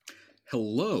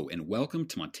Hello and welcome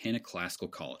to Montana Classical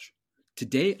College.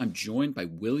 Today I'm joined by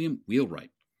William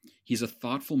Wheelwright. He's a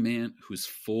thoughtful man who's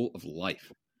full of life.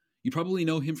 You probably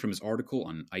know him from his article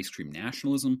on ice cream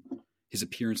nationalism, his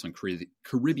appearance on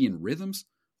Caribbean rhythms,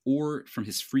 or from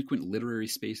his frequent literary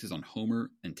spaces on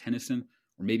Homer and Tennyson,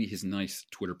 or maybe his nice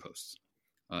Twitter posts.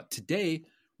 Today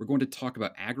we're going to talk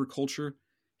about agriculture,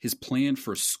 his plan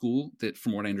for a school that,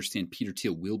 from what I understand, Peter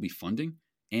Thiel will be funding,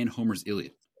 and Homer's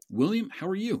Iliad. William, how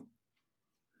are you?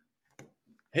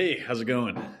 Hey, how's it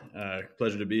going?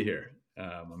 Pleasure to be here.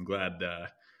 I'm glad.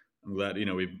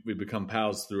 We've become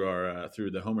pals through our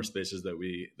through the Homer Spaces that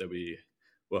we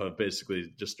have basically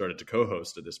just started to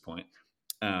co-host at this point,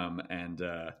 and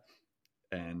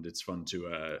it's fun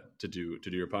to do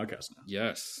your podcast now.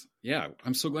 Yes, yeah,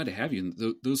 I'm so glad to have you. And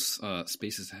those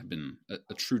spaces have been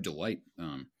a true delight,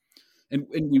 and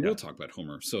we will talk about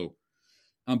Homer. So,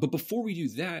 but before we do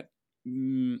that.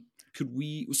 Could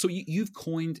we? So you've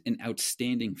coined an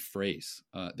outstanding phrase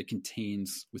that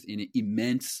contains within it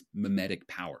immense mimetic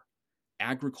power.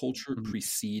 Agriculture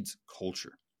precedes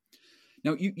culture.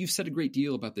 Now you've said a great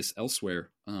deal about this elsewhere,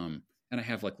 and I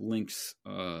have like links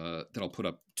that I'll put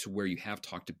up to where you have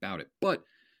talked about it. But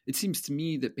it seems to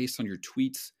me that based on your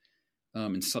tweets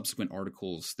and subsequent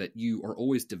articles, that you are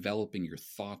always developing your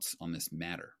thoughts on this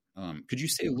matter. Could you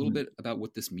say a little bit about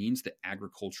what this means, that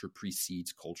agriculture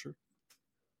precedes culture?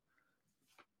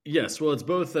 Yes, well, it's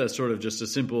both sort of just a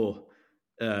simple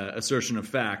assertion of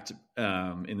fact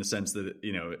in the sense that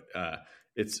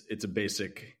it's a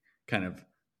basic kind of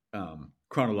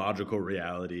chronological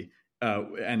reality,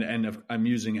 and I'm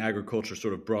using agriculture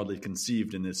sort of broadly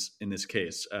conceived in this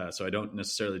case. So I don't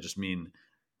necessarily just mean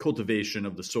cultivation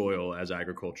of the soil as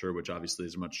agriculture, which obviously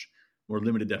is a much more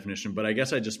limited definition. But I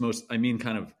guess I mean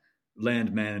kind of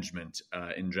land management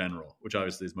in general, which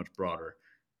obviously is much broader.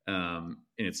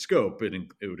 In its scope, it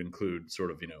would include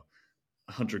sort of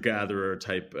hunter-gatherer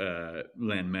type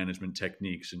land management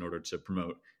techniques in order to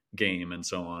promote game and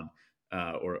so on,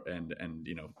 and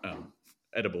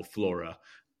edible flora,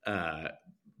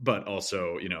 but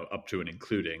also up to and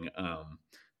including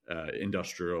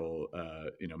industrial,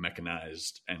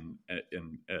 mechanized and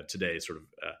today sort of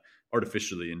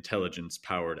artificial intelligence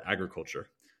powered agriculture.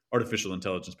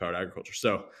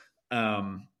 So.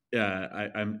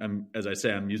 I'm as I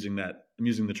say, I'm using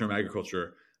the term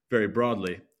agriculture very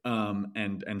broadly,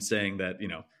 and saying that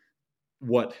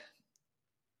what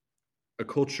a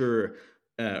culture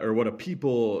or what a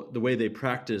people, the way they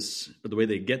practice or the way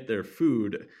they get their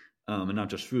food, and not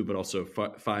just food but also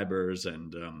fibers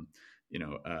and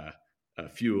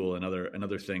fuel and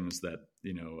other things that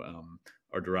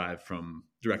are derived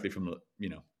directly from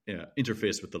the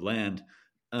interface with the land,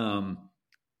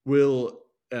 will.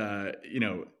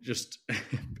 Just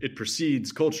it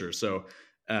precedes culture. So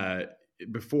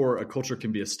before a culture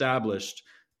can be established,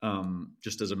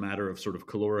 just as a matter of sort of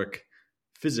caloric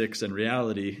physics and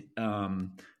reality, there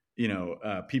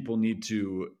needs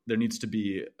to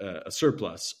be a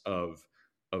surplus of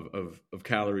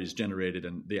calories generated,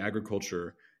 and the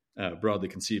agriculture, broadly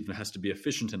conceived, has to be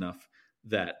efficient enough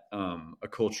that a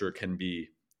culture can be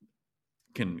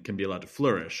allowed to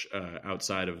flourish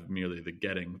outside of merely the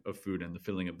getting of food and the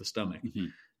filling of the stomach.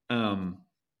 Mm-hmm.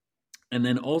 And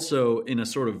then also in a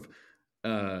sort of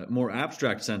more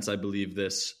abstract sense, I believe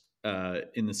this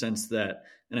in the sense that,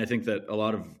 and I think that a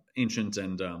lot of ancient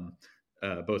and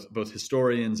both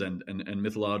historians and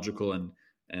mythological and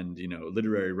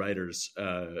literary writers,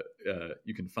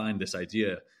 you can find this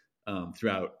idea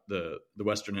throughout the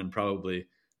Western and probably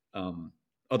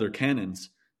other canons.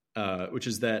 Which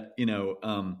is that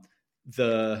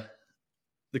the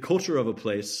culture of a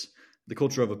place, the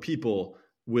culture of a people,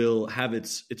 will have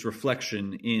its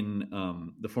reflection in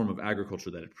the form of agriculture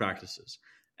that it practices,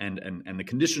 and the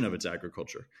condition of its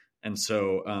agriculture. And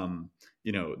so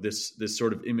this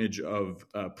sort of image of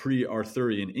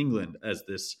pre-Arthurian England as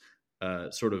this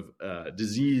sort of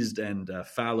diseased and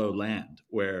fallow land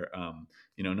where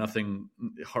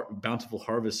bountiful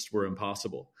harvests were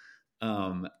impossible.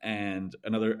 And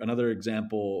another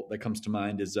example that comes to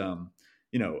mind is, the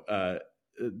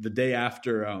day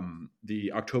after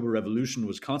the October Revolution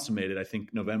was consummated, I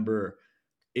think November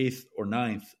 8th or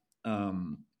 9th,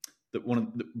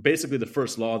 basically the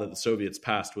first law that the Soviets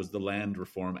passed was the Land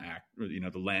Reform Act, the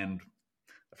land,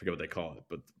 I forget what they call it,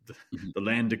 but the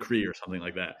Land Decree or something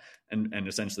like that. And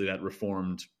essentially that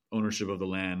reformed ownership of the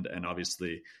land and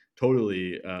obviously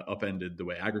totally upended the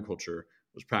way agriculture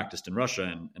was practiced in Russia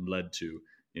and led to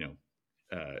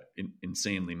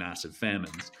insanely massive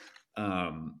famines.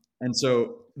 And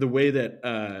so the way that,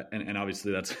 and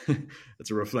obviously that's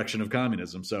that's a reflection of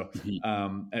communism. So,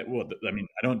 well, I mean,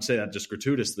 I don't say that just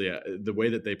gratuitously. The way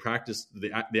that they practiced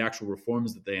the actual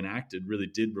reforms that they enacted really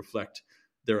did reflect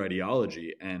their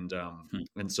ideology, and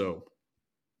so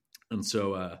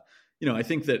I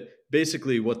think that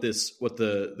basically what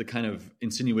the kind of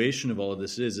insinuation of all of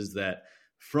this is that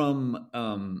from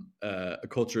a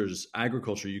culture's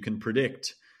agriculture you can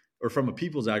predict, or from a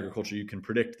people's agriculture you can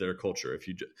predict their culture if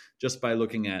you just by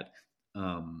looking at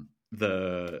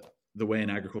the way an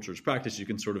agriculture is practiced. You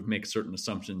can sort of make certain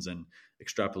assumptions and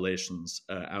extrapolations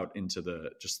out into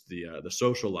the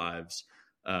social lives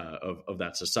of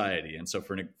that society. And so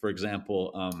for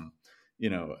example,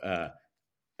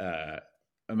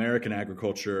 American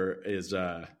agriculture is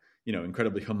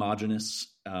incredibly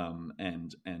homogenous,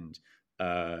 and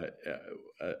a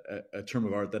term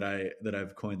of art that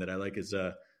I've coined that I like is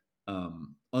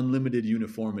unlimited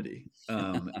uniformity.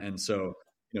 And so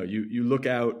you look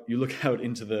out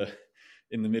into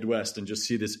in the Midwest and just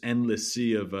see this endless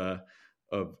sea of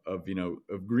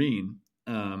green,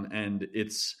 and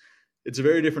it's a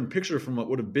very different picture from what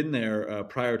would have been there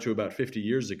prior to about 50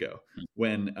 years ago,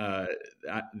 when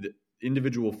the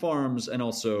individual farms and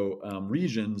also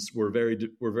regions were very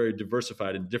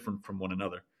diversified and different from one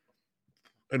another,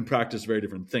 and practiced very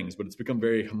different things. But it's become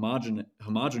very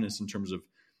homogenous in terms of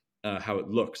how it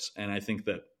looks. And I think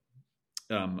that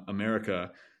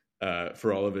America,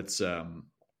 for all of its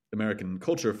American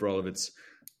culture, for all of its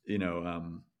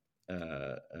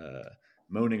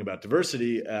moaning about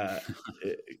diversity, the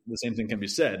same thing can be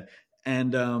said.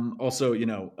 And also,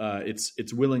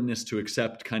 its willingness to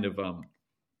accept kind of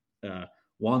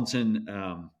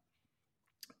wanton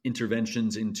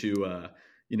interventions into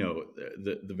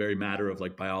the very matter of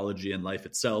like biology and life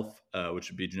itself, which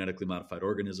would be genetically modified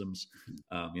organisms.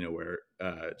 Where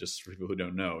just for people who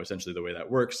don't know, essentially the way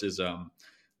that works is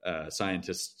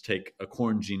scientists take a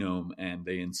corn genome and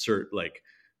they insert like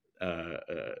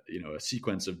a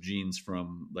sequence of genes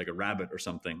from like a rabbit or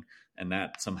something, and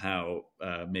that somehow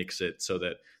makes it so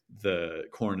that the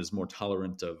corn is more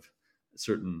tolerant of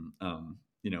certain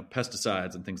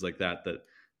pesticides and things like that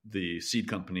the seed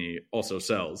company also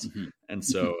sells. And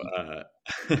so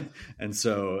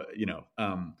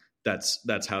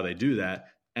that's how they do that.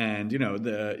 And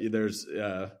there's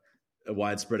a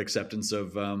widespread acceptance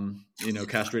of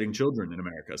castrating children in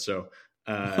America. So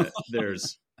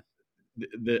there's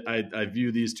I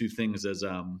view these two things as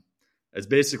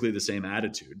basically the same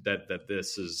attitude, that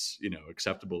this is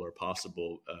acceptable or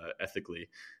possible ethically,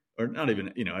 or not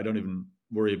even I don't even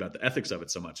worry about the ethics of it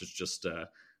so much. It's just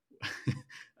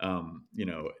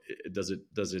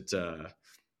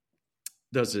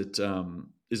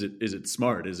is it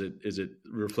smart? Is it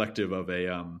reflective of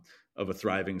a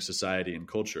thriving society and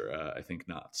culture? I think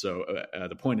not. So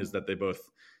the point is that they both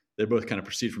kind of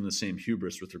proceed from the same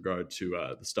hubris with regard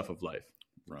to the stuff of life.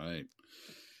 Right.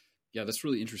 Yeah, that's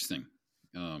really interesting.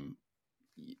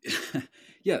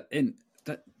 Yeah, and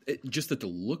just that the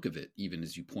look of it, even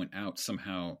as you point out,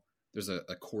 somehow there's a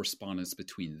correspondence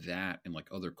between that and like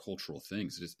other cultural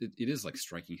things. It is like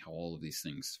striking how all of these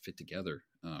things fit together.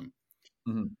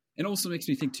 It also makes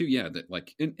me think too, that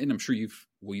like, and I'm sure you've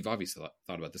obviously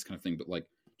thought about this kind of thing, but like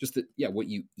just that, what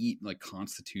you eat like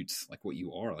constitutes like what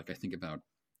you are. Like I think about,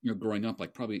 growing up,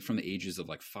 like probably from the ages of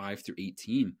like 5 through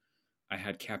 18, I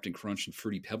had Captain Crunch and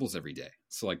Fruity Pebbles every day.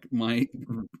 So like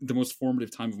the most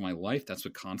formative time of my life, that's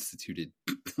what constituted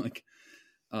like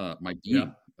my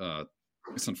being.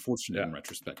 It's unfortunate in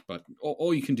retrospect, but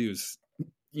all you can do is,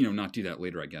 not do that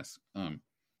later, I guess.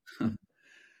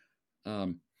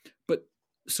 But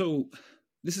so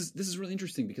this is really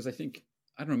interesting because I think,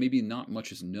 I don't know, maybe not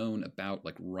much is known about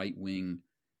like right-wing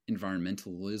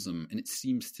environmentalism. And it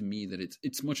seems to me that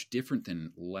it's much different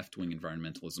than left-wing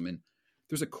environmentalism. And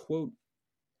there's a quote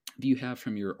that you have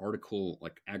from your article,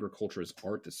 like Agriculture as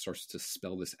Art, that starts to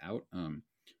spell this out.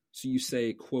 So you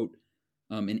say, quote,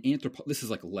 this is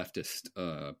like a leftist,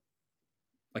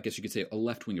 I guess you could say a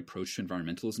left-wing approach to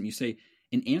environmentalism. You say,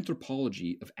 an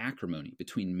anthropology of acrimony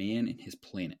between man and his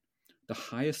planet, the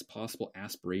highest possible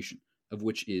aspiration of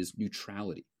which is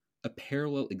neutrality, a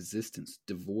parallel existence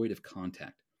devoid of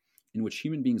contact, in which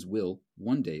human beings will,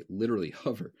 one day, literally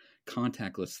hover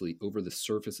contactlessly over the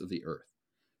surface of the earth.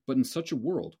 But in such a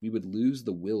world, we would lose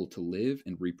the will to live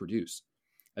and reproduce,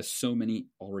 as so many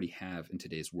already have in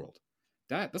today's world.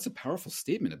 That's a powerful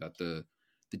statement about the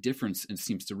difference, and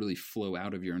seems to really flow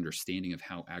out of your understanding of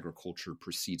how agriculture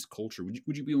precedes culture.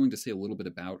 Would you be willing to say a little bit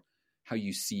about how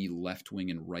you see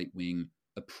left-wing and right-wing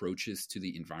approaches to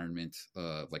the environment,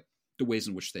 like the ways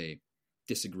in which they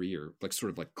disagree, or like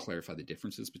sort of like clarify the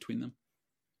differences between them?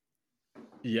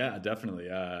 Yeah, definitely.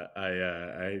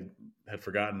 I had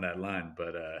forgotten that line,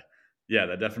 but yeah,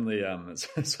 that definitely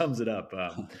sums it up.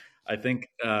 I think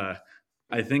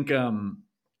I think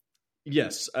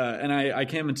yes, and I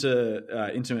came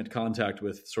into intimate contact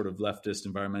with sort of leftist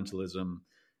environmentalism,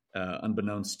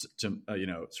 unbeknownst to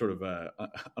sort of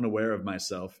unaware of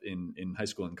myself in high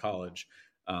school and college,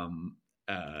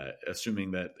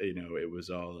 assuming that it was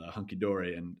all hunky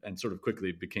dory, and sort of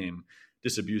quickly became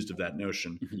disabused of that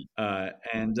notion, Mhm.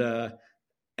 and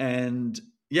and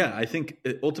yeah, I think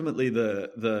ultimately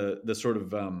the sort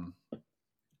of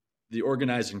the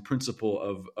organizing principle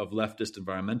of leftist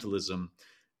environmentalism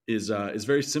is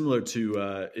very similar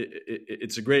to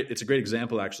it's a great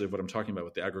example actually of what I'm talking about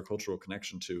with the agricultural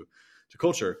connection to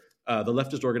culture. The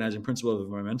leftist organizing principle of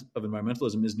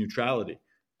environmentalism is neutrality,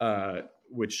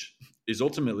 which is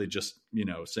ultimately just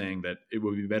saying that it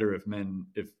would be better if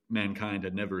mankind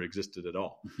had never existed at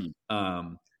all.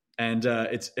 Mhm. And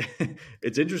it's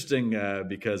it's interesting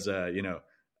because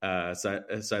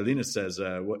Silenus says,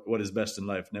 "What is best in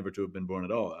life? Never to have been born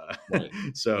at all." Right.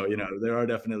 So there are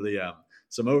definitely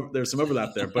there's some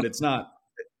overlap there, but it's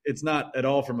not at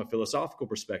all from a philosophical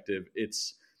perspective.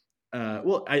 It's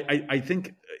well, I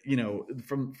think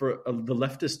from for the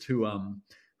leftist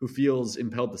who feels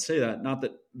impelled to say that, not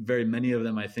that very many of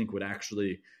them I think would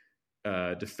actually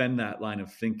defend that line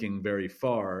of thinking very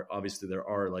far. Obviously, there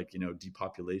are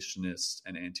depopulationists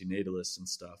and antinatalists and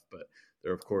stuff, but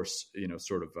there are of course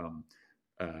sort of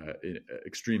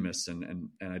extremists, and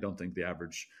I don't think the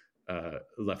average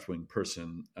left wing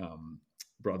person,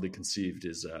 broadly conceived,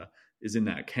 is in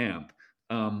that camp.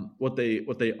 What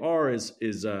they are is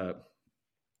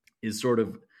sort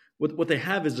of what they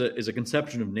have is a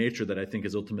conception of nature that I think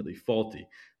is ultimately faulty,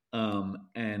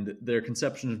 and their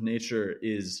conception of nature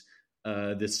is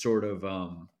this sort of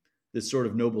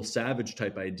noble savage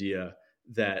type idea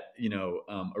that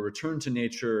a return to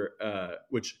nature,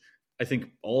 which I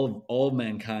think all of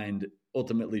mankind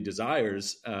ultimately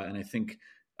desires, and I think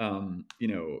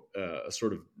a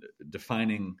sort of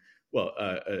defining well.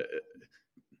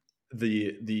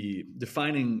 The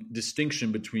defining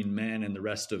distinction between man and the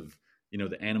rest of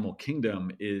the animal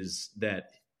kingdom is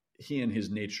that he and his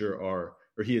nature are,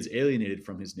 or he is alienated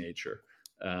from his nature.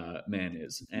 Man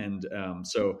is, and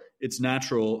so it's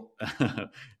natural.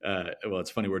 Well, it's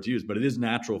a funny word to use, but it is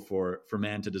natural for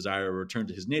man to desire a return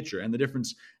to his nature, and the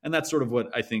difference, and that's sort of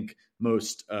what I think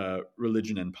most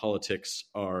religion and politics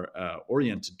are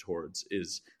oriented towards,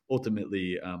 is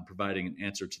ultimately providing an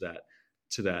answer to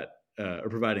that or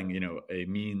providing a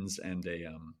means and a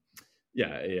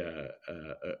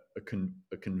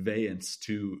conveyance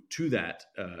to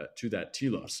that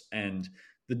telos. And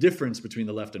the difference between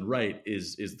the left and right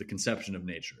is the conception of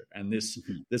nature, and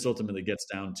Mhm. this ultimately gets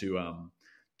down to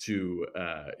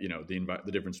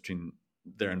the difference between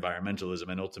their environmentalism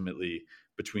and ultimately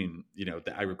between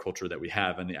the agriculture that we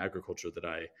have and the agriculture that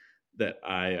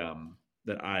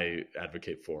I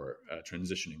advocate for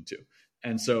transitioning to.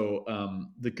 And so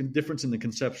the difference in the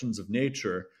conceptions of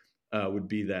nature would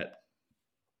be that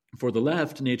for the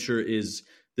left, nature is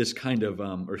this kind of,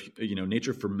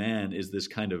 nature for man is this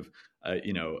kind of,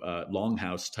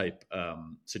 longhouse type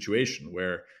situation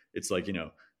where it's like,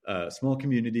 small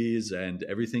communities and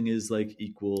everything is like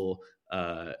equal.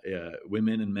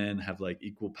 Women and men have like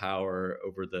equal power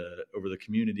over the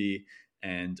community,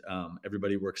 and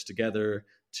everybody works together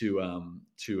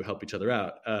to help each other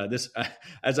out. This,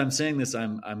 as I'm saying this,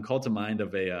 I'm called to mind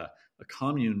of a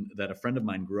commune that a friend of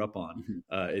mine grew up on.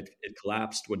 Mhm. It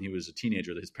collapsed when he was a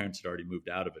teenager. His parents had already moved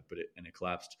out of it, and it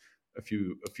collapsed a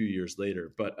few years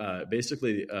later. But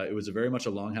basically, it was very much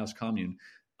a longhouse commune.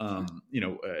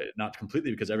 Not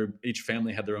completely, because each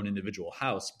family had their own individual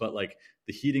house, but like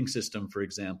the heating system, for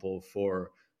example,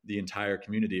 for the entire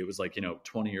community, it was like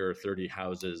 20 or 30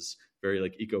 houses, very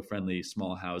like eco-friendly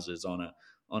small houses on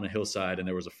a hillside, and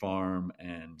there was a farm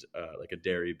and like a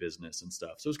dairy business and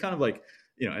stuff. So it was kind of like,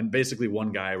 and basically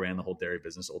one guy ran the whole dairy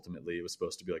business. Ultimately, it was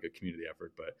supposed to be like a community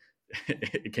effort, but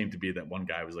it came to be that one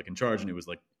guy was like in charge, and it was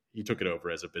like he took it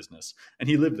over as a business, and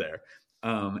he lived there.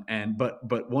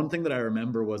 But one thing that I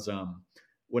remember was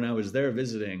when I was there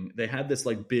visiting, they had this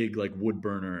like big like wood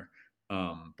burner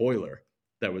boiler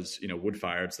that was wood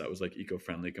fired, so that was like eco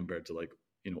friendly compared to like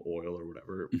oil or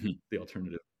whatever Mhm. the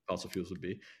alternative fossil fuels would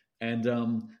be. And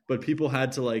but people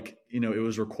had to like it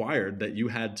was required that you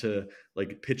had to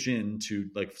like pitch in to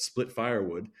like split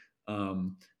firewood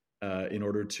in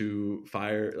order to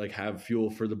have fuel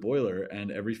for the boiler,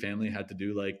 and every family had to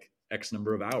do like X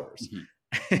number of hours. Mhm.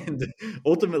 And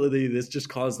ultimately this just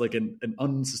caused like an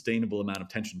unsustainable amount of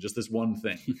tension, just this one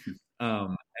thing.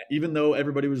 um even though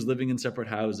everybody was living in separate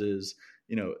houses,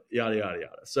 yada, yada,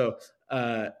 yada. So,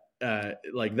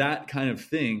 like that kind of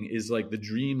thing is like the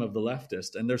dream of the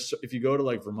leftist. And if you go to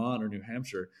like Vermont or New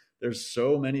Hampshire, there's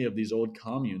so many of these old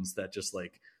communes that just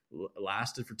like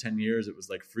lasted for 10 years. It was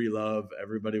like free love.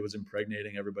 Everybody was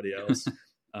impregnating everybody else.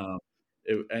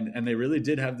 And they really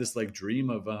did have this like dream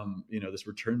of, this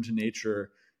return to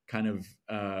nature kind of,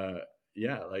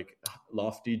 like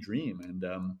lofty dream.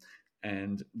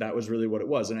 And that was really what it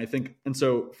was. And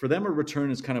so for them, a return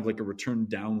is kind of like a return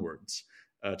downwards,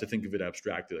 to think of it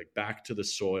abstractly, like back to the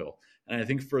soil. And I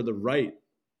think for the right,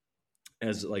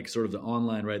 as like sort of the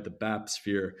online right, the BAP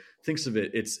sphere thinks of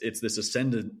it, it's this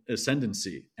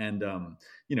ascendancy. And,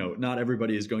 not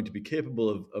everybody is going to be capable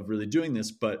of really doing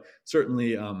this, but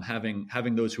certainly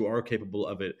having those who are capable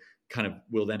of it kind of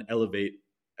will then elevate,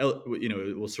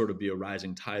 it will sort of be a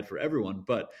rising tide for everyone.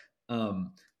 But,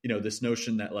 this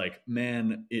notion that like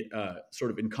man,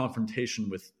 sort of in confrontation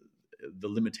with the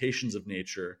limitations of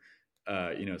nature,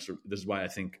 so this is why I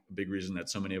think a big reason that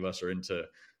so many of us are into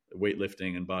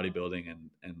weightlifting and bodybuilding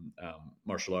and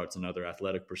martial arts and other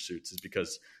athletic pursuits is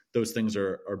because those things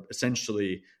are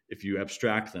essentially, if you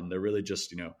abstract them, they're really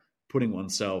just, putting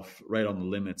oneself right on the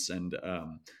limits and,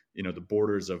 the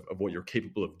borders of what you're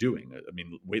capable of doing. I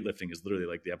mean, weightlifting is literally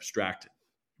like the abstract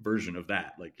version of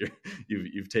that. Like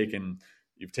you've taken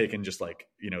just like,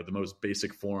 the most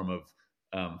basic form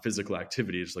of physical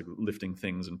activity, just like lifting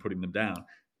things and putting them down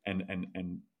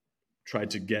and try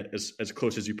to get as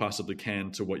close as you possibly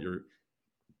can to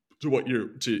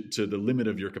to the limit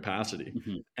of your capacity.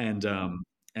 Mm-hmm.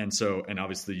 And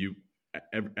obviously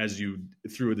as you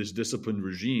through this disciplined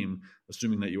regime,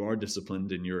 assuming that you are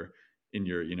disciplined in your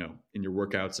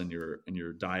workouts and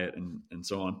your diet and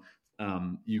so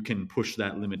on, you can push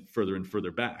that limit further and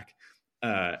further back.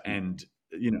 And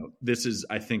this is,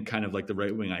 I think, kind of like the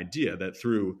right wing idea that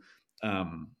through a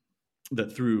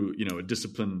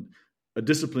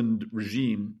disciplined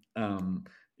regime,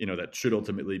 that should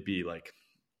ultimately be like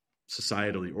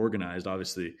societally organized.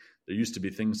 Obviously, there used to be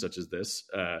things such as this.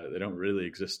 They don't really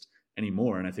exist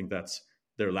anymore. And I think that's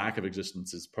their lack of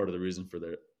existence is part of the reason for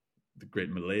the great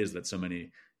malaise that so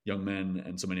many young men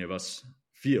and so many of us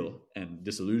feel, and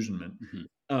disillusionment.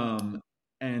 Mm-hmm.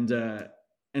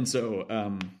 And so,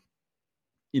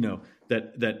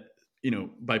 that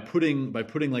by putting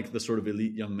like the sort of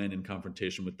elite young men in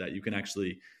confrontation with that, you can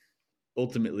actually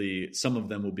ultimately, some of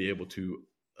them will be able to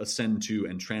ascend to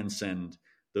and transcend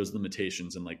those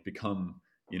limitations and like become,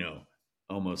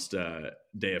 almost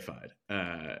deified.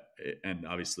 And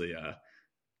obviously,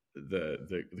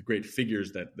 the great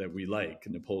figures that we like,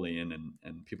 Napoleon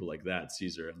and people like that,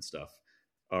 Caesar and stuff,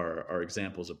 are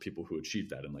examples of people who achieved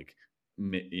that and like,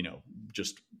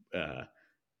 just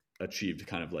achieved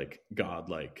kind of like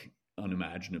godlike,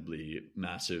 unimaginably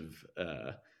massive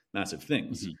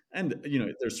things. Mm-hmm. And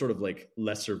there's sort of like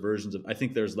lesser versions of, I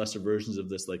think there's lesser versions of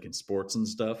this like in sports and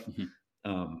stuff.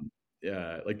 Mm-hmm.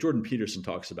 Like Jordan Peterson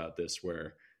talks about this,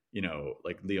 where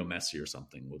like Leo Messi or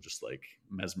something will just like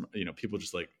people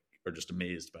just like are just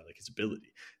amazed by like his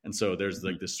ability. And so there's mm-hmm.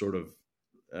 like this sort of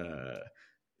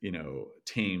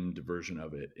tamed version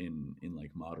of it in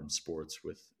like modern sports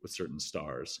with certain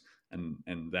stars,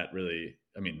 and that really,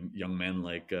 I mean, young men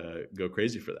like go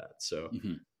crazy for that. So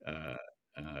mm-hmm.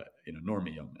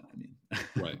 Normie young men, I mean,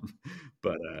 right.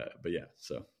 but yeah,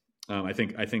 so I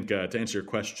think to answer your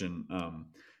question,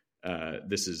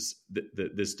 this is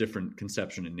this different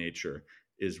conception in nature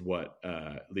is what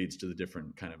leads to the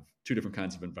two different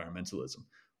kinds of environmentalism,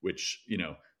 which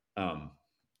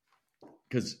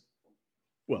because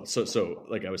so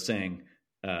like I was saying,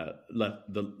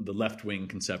 the left wing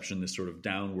conception, this sort of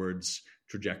downwards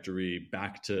trajectory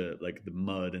back to like the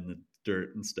mud and the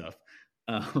dirt and stuff,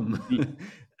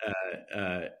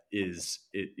 is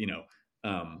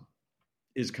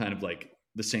kind of like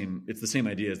the same. It's the same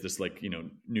idea as this like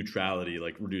neutrality,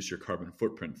 like reduce your carbon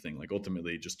footprint thing, like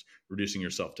ultimately just reducing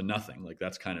yourself to nothing. Like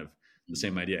that's kind of the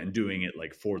same idea, and doing it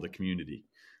like for the community.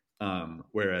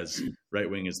 Whereas right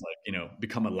wing is like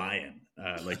become a lion,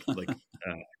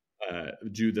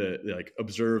 do like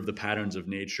observe the patterns of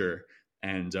nature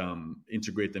and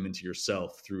integrate them into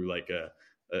yourself through like a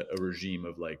regime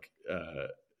of like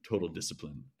total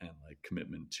discipline and like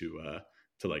commitment to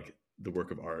like the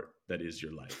work of art that is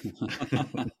your life.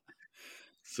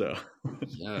 So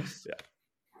yes,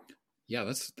 yeah,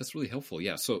 that's really helpful.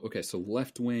 Yeah, so okay, so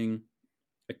left wing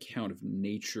account of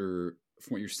nature,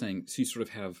 from what you're saying, so you sort of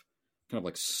have kind of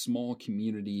like small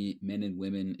community, men and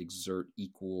women exert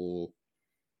equal,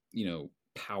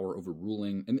 power over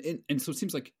ruling, and so it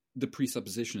seems like the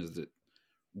presupposition is that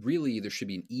really there should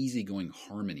be an easygoing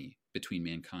harmony between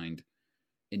mankind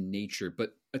in nature,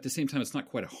 but at the same time, it's not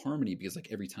quite a harmony because like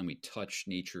every time we touch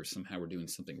nature, somehow we're doing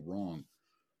something wrong.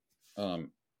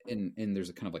 And there's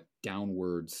a kind of like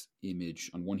downwards image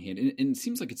on one hand, and it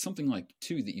seems like it's something like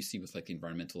too that you see with like the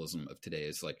environmentalism of today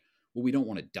is like, well, we don't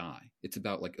want to die. It's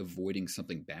about like avoiding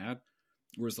something bad,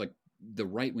 whereas like the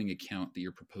right wing account that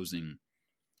you're proposing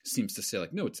seems to say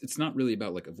like, no, it's not really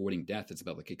about like avoiding death. It's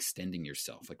about like extending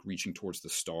yourself, like reaching towards the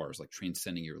stars, like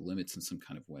transcending your limits in some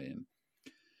kind of way.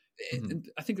 And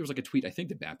I think there was like a tweet I think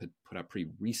that BAP had put out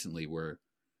pretty recently where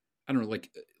I don't know, like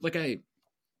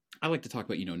I like to talk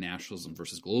about, nationalism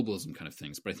versus globalism kind of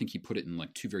things, but I think he put it in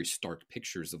like two very stark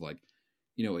pictures of like,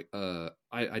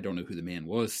 I don't know who the man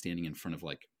was standing in front of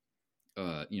like,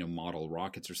 model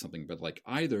rockets or something, but like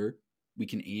either we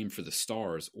can aim for the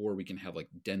stars or we can have like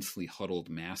densely huddled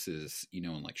masses,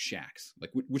 in like shacks.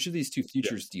 Like which of these two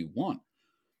futures do you want?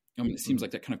 I mean, it seems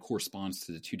like that kind of corresponds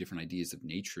to the two different ideas of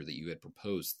nature that you had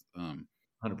proposed. 100%.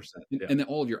 Yeah. And that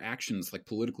all of your actions like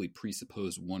politically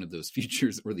presuppose one of those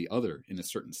futures or the other in a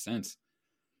certain sense.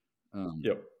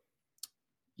 Yep.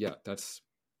 Yeah, that's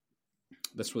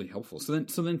really helpful. So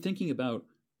then thinking about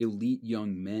elite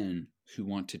young men who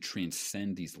want to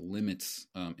transcend these limits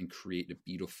and create a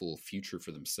beautiful future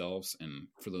for themselves and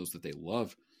for those that they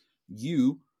love,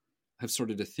 you have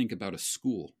started to think about a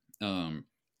school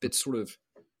that sort of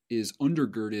is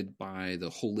undergirded by the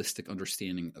holistic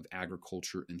understanding of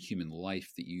agriculture and human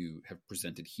life that you have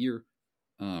presented here.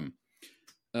 And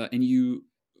you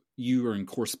are in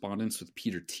correspondence with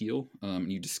Peter Thiel,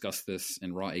 and you discuss this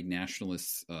in Raw Egg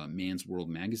Nationalist's Man's World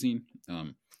magazine.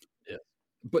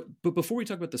 But before we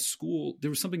talk about the school,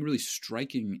 there was something really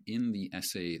striking in the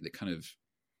essay that kind of,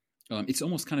 it's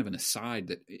almost kind of an aside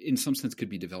that in some sense could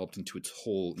be developed into its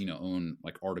whole, own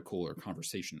like article or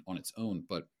conversation on its own.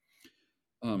 But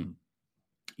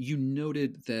you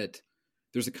noted that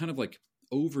there's a kind of like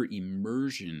over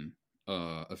immersion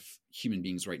of human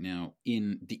beings right now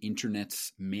in the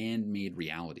internet's man-made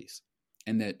realities,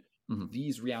 and that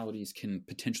these realities can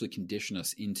potentially condition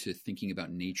us into thinking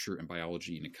about nature and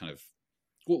biology in a kind of,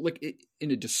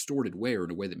 in a distorted way or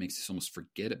in a way that makes us almost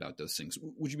forget about those things.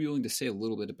 Would you be willing to say a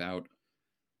little bit about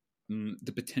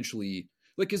the potentially,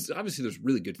 like, because obviously there's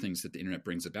really good things that the internet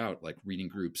brings about, like reading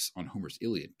groups on Homer's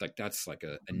Iliad, like that's like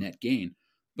a net gain.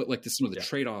 But like some of the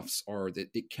trade-offs are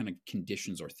that it kind of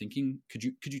conditions our thinking. Could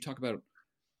you talk about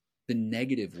the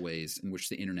negative ways in which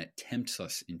the internet tempts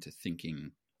us into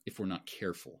thinking if we're not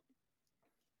careful?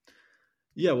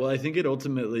 Yeah, well, I think it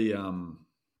ultimately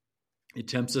it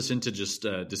tempts us into just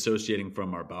dissociating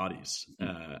from our bodies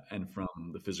and from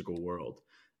the physical world,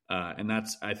 and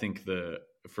that's, I think,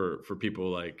 for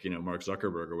people like Mark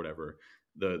Zuckerberg or whatever,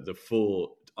 the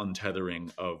full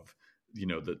untethering of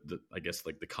the I guess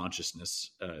like the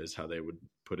consciousness is how they would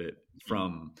put it,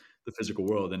 from the physical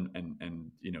world, and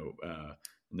and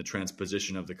the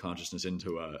transposition of the consciousness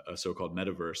into a so-called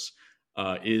metaverse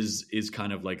is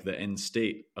kind of like the end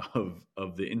state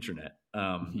of the internet.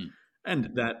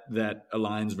 And that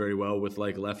aligns very well with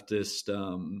like leftist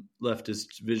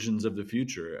visions of the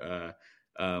future.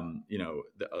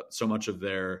 So much of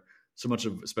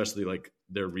especially like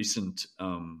their recent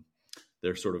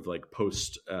their sort of like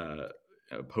post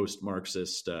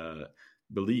Marxist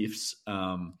beliefs,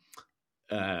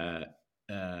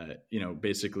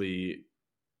 basically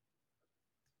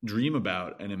dream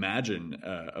about and imagine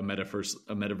a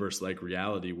metaverse like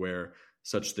reality where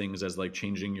such things as like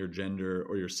changing your gender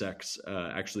or your sex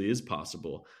actually is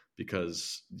possible,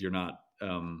 because you're not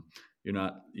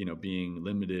being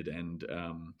limited and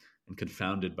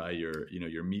confounded by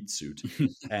your meat suit.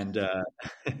 And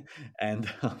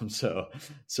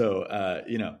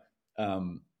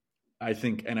I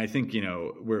think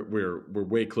we're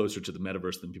way closer to the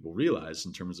metaverse than people realize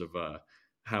in terms of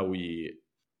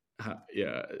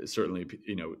certainly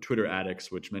Twitter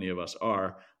addicts, which many of us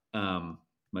are,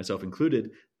 myself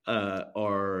included,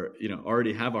 are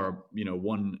already have our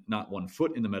not one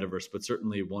foot in the metaverse, but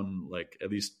certainly one, like at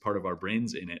least part of our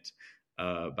brains in it,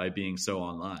 by being so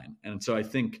online. And so I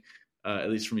think, at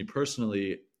least for me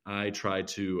personally, I try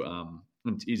to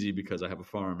it's easy because I have a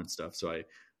farm and stuff, so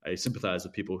I sympathize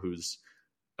with people who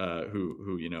are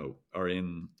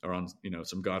on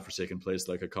some godforsaken place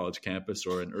like a college campus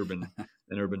or an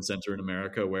urban center in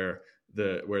America where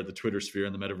the Twitter sphere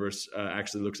and the metaverse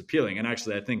actually looks appealing. And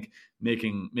actually, I think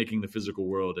making the physical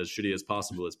world as shitty as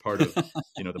possible is part of the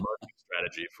marketing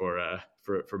strategy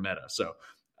for Meta. So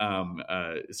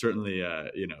certainly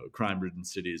crime-ridden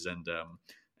cities and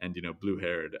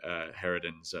blue-haired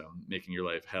harridans making your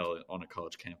life hell on a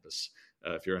college campus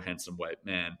if you're a handsome white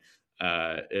man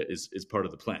is part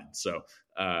of the plan. So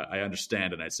I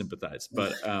understand and I sympathize,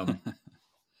 but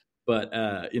But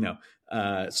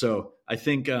so I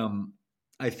think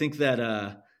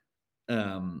that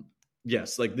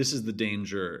yes, like this is the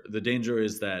danger. The danger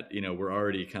is that we're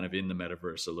already kind of in the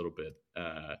metaverse a little bit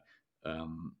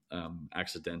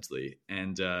accidentally,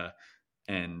 and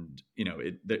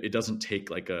it doesn't take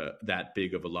like that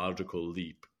big of a logical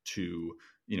leap to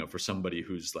for somebody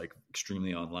who's like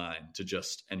extremely online to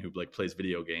just and who like plays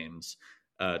video games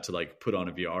to like put on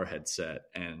a VR headset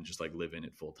and just like live in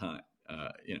it full time.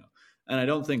 And I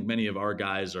don't think many of our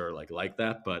guys are like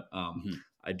that, but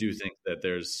I do think that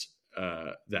there's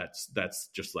that's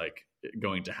just like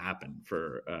going to happen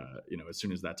for as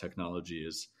soon as that technology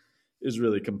is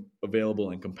really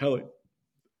available and compelling.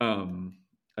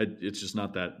 It's just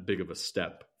not that big of a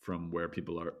step from where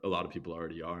a lot of people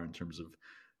already are in terms of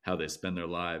how they spend their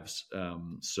lives.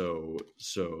 So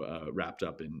wrapped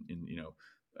up in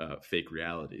fake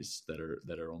realities that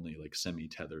are only like semi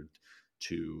tethered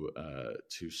to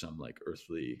some like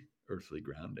earthly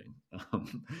grounding.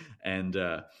 And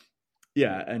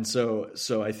and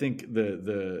so I think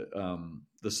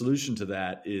the solution to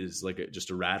that is like just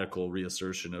a radical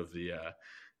reassertion of the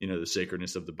the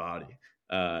sacredness of the body.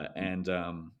 And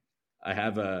I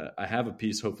have a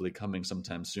piece hopefully coming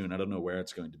sometime soon. I don't know where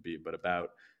it's going to be, but about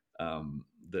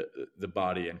the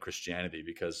body and Christianity,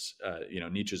 because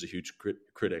Nietzsche's a huge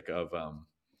critic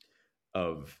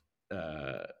of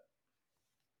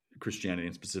Christianity,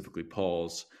 and specifically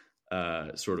Paul's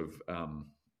sort of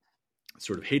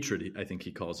hatred, I think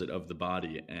he calls it, of the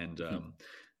body, and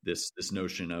this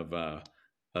notion of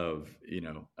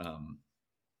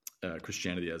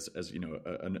Christianity as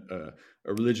a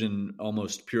religion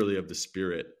almost purely of the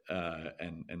spirit,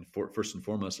 and first and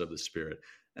foremost of the spirit.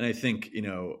 And I think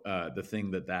the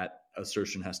thing that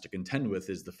assertion has to contend with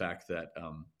is the fact that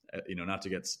not to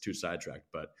get too sidetracked,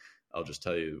 but I'll just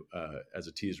tell you as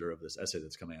a teaser of this essay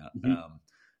that's coming out,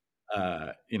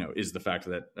 is the fact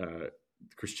that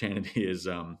Christianity is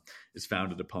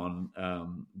founded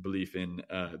upon belief in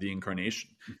the incarnation,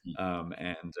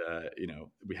 and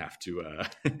we have to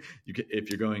if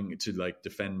you're going to like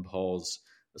defend Paul's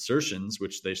assertions,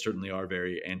 which they certainly are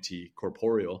very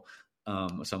anti-corporeal,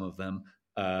 some of them.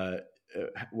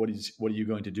 What are you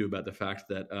going to do about the fact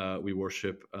that we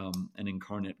worship an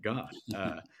incarnate God?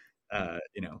 And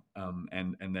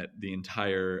that the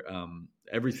entire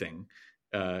everything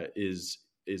is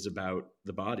about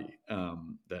the body,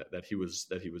 that he was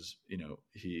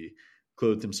he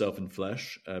clothed himself in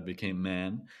flesh, became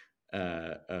man,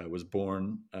 was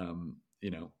born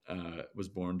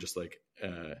just like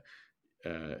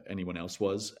anyone else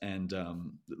was, and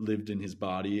lived in his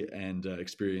body, and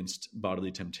experienced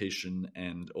bodily temptation,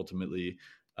 and ultimately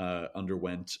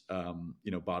underwent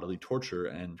bodily torture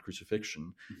and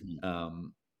crucifixion.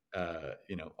 All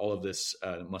of this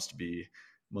must be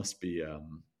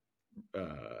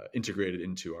integrated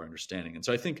into our understanding. And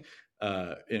so I think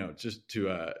just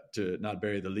to not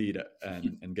bury the lead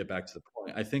and get back to the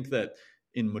point, I think that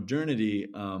in modernity,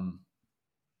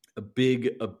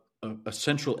 a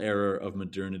central error of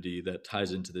modernity that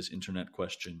ties into this internet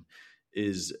question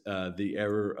is the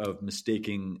error of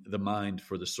mistaking the mind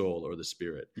for the soul or the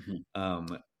spirit.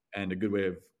 And a good way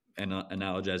of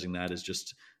analogizing that is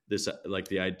just this, like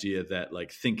the idea that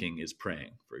like thinking is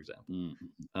praying, for example.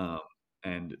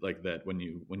 And like that when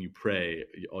you pray,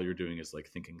 all you're doing is like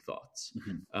thinking thoughts.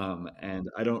 And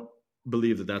I don't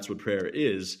believe that that's what prayer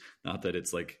is. Not that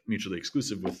it's like mutually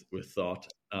exclusive with thought,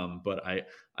 but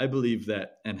I believe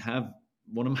that, and have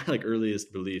one of my like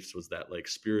earliest beliefs was that like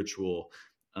spiritual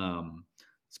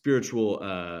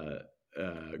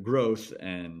growth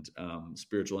and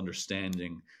spiritual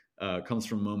understanding comes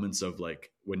from moments of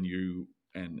like when you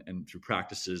and through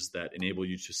practices that enable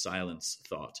you to silence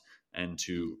thought and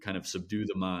to kind of subdue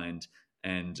the mind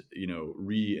and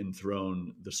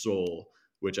re-enthrone the soul,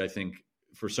 which I think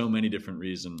for so many different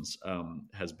reasons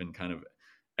has been kind of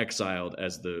exiled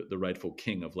as the rightful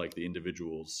king of like the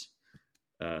individual's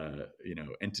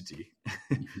entity.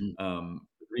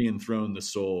 Re-enthrone the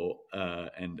soul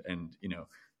and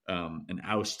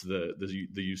oust the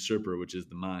usurper, which is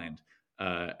the mind,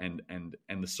 and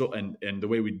the soul, and the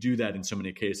way we do that in so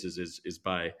many cases is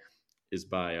by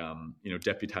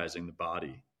deputizing the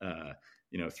body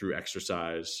through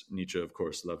exercise. Nietzsche, of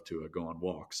course, loved to go on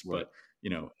walks, right. But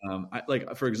I,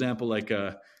 like, for example, like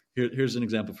here's an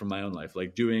example from my own life,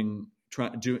 like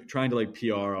trying to like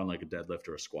PR on like a deadlift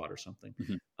or a squat or something.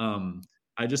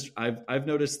 I've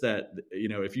noticed that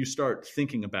if you start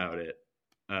thinking about it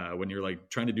when you're like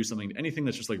trying to do something, anything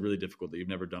that's just like really difficult that you've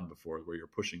never done before, where you're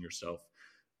pushing yourself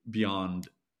beyond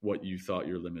what you thought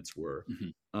your limits were,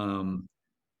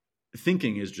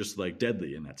 thinking is just like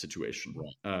deadly in that situation.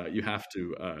 Right. You have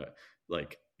to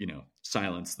like,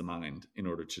 silence the mind in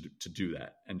order to do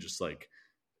that, and just like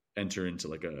enter into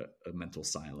like a mental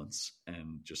silence,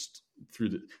 and just through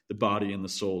the body and the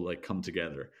soul like come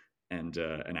together, and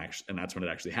that's when it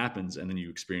actually happens, and then you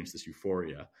experience this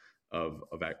euphoria of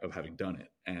having done it,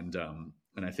 and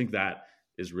I think that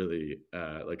is really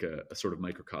like a sort of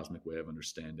microcosmic way of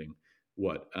understanding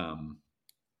what I'm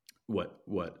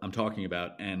talking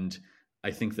about. And I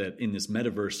think that in this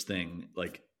metaverse thing,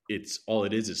 like it's all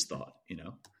it is thought,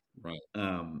 Right.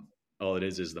 All it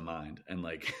is the mind, and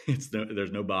like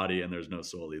there's no body and there's no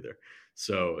soul either.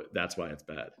 So that's why it's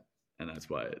bad, and that's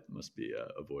why it must be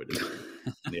avoided.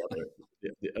 And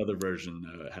the other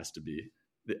version has to be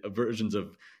the versions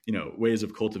of ways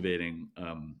of cultivating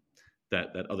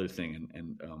that other thing,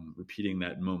 and repeating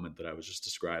that moment that I was just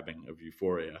describing of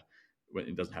euphoria.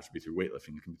 It doesn't have to be through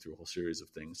weightlifting; it can be through a whole series of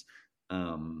things.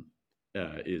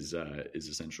 Is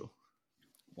essential.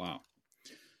 Wow.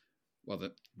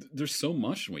 Well, there's so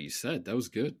much in what you said. That was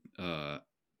good. I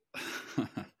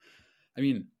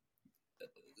mean,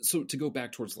 so to go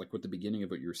back towards like what the beginning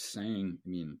of what you're saying, I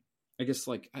mean, I guess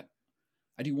like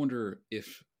I do wonder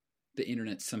if the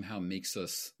internet somehow makes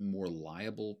us more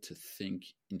liable to think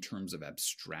in terms of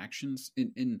abstractions,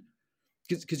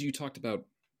 because you talked about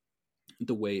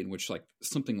the way in which like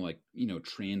something like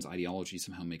trans ideology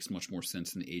somehow makes much more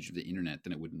sense in the age of the internet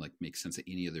than it would like make sense at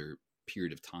any other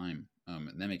period of time,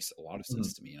 and that makes a lot of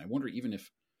sense to me. And I wonder, even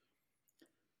if,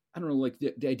 I don't know, like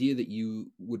the idea that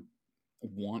you would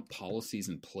want policies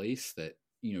in place that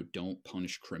don't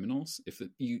punish criminals, if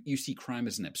you see crime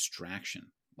as an abstraction,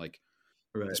 like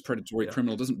right. This predatory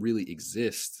criminal doesn't really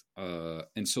exist,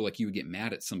 and so like you would get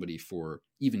mad at somebody for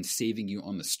even saving you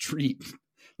on the street.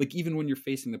 Like even when you're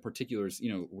facing the particulars,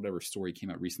 whatever story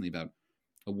came out recently about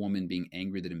a woman being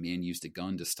angry that a man used a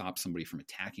gun to stop somebody from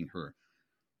attacking her.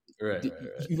 Right.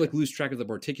 You like lose track of the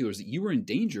particulars that you were in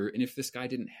danger, and if this guy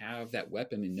didn't have that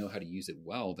weapon and know how to use it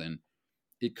well, then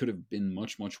it could have been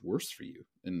much, much worse for you.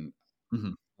 And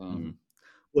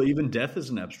well, even death is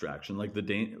an abstraction. Like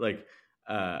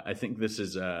I think this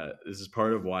is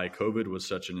part of why COVID was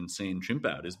such an insane chimp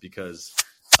out, is because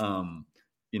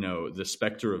the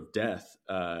specter of death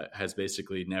has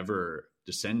basically never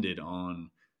descended on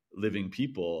living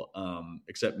people,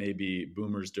 except maybe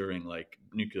boomers during like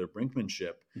nuclear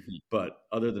brinkmanship. But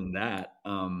other than that,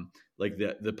 like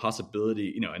the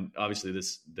possibility, and obviously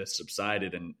this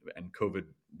subsided, and COVID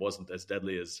wasn't as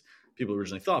deadly as people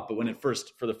originally thought. But when for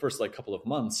the first like couple of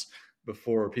months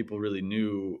before people really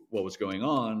knew what was going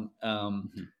on,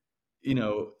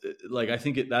 like I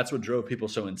think that's what drove people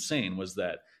so insane, was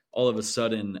that all of a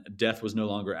sudden death was no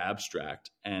longer abstract.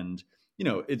 And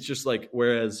it's just like,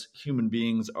 whereas human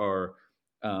beings are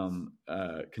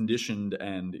conditioned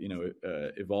and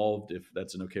evolved, if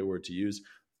that's an okay word to use,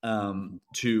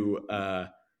 to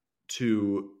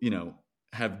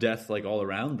have death like all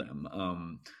around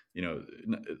them,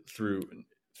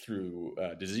 through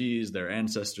disease, their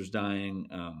ancestors dying,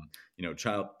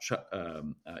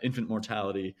 infant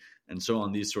mortality, and so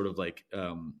on. These sort of like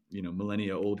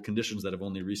millennia old conditions that have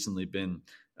only recently been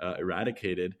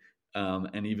eradicated.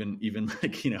 And even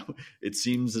like, it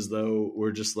seems as though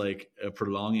we're just like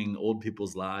prolonging old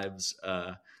people's lives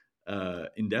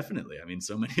indefinitely. I mean,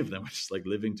 so many of them are just like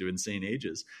living to insane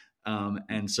ages.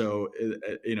 And so,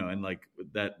 and like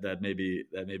that may be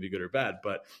good or bad,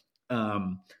 but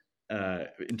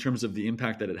in terms of the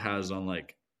impact that it has on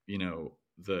like,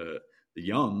 the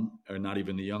young, or not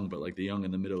even the young, but like the young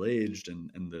and the middle-aged,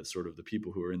 and the sort of the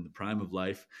people who are in the prime of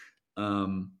life,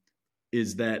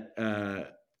 is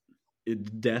that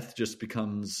death just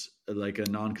becomes like a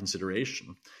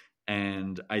non-consideration.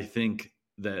 And I think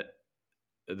that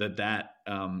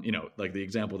like the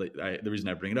example that the reason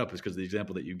I bring it up is because the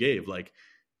example that you gave, like,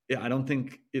 I don't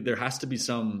think there has to be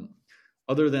some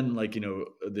other than like,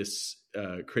 this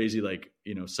crazy, like,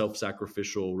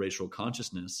 self-sacrificial racial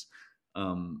consciousness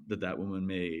that woman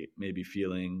may be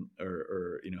feeling,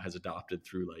 or has adopted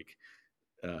through like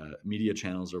media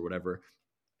channels or whatever.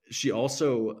 She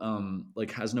also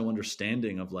like has no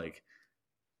understanding of like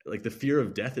the fear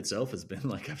of death itself has been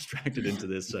like abstracted into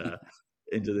this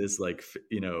like,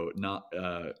 not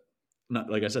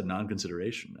like I said,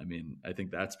 non-consideration. I mean, I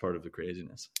think that's part of the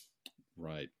craziness.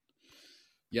 Right.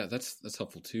 Yeah, that's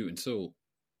helpful too. And so,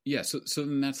 yeah, so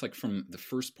then that's like from the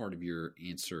first part of your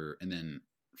answer, and then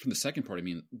from the second part, I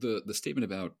mean, the statement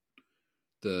about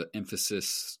the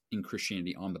emphasis in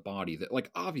Christianity on the body, that like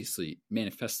obviously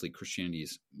manifestly Christianity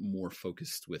is more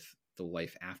focused with the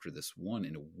life after this one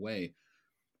in a way,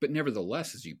 but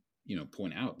nevertheless, as you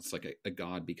point out, it's like a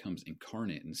god becomes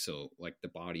incarnate, and so like the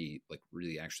body like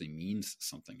really actually means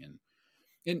something.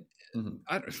 And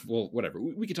well, whatever,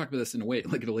 we could talk about this in a way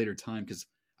like at a later time, because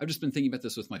I've just been thinking about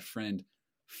this with my friend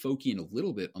Foki a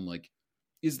little bit on like,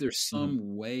 is there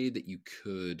some way that you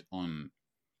could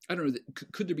I don't know,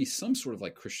 could there be some sort of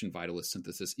like Christian vitalist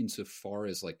synthesis insofar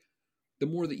as like the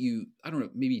more that you, I don't know,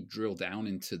 maybe drill down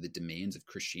into the demands of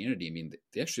Christianity? I mean,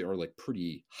 they actually are like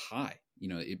pretty high.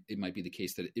 It might be the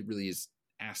case that it really is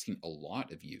asking a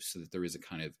lot of you, so that there is a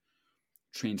kind of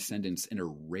transcendence and a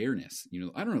rareness.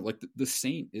 I don't know, like the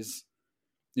saint is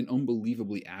an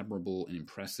unbelievably admirable and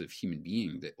impressive human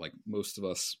being that like most of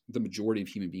us, the majority of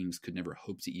human beings, could never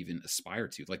hope to even aspire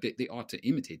to. Like they ought to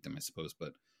imitate them, I suppose,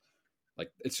 but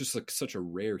like it's just like such a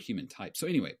rare human type. So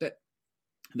anyway, that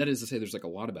is to say, there's like a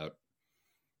lot about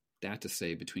that to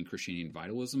say between Christianity and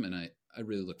vitalism, and I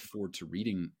really look forward to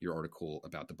reading your article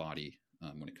about the body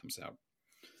when it comes out.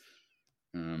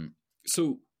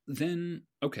 So then,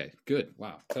 okay, good.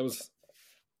 Wow, that was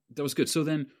good. So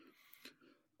then,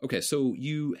 okay, so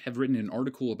you have written an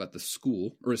article about the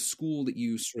school, or a school that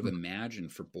you sort of imagine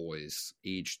for boys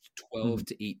aged 12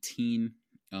 to 18.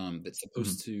 That's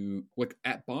supposed to, like,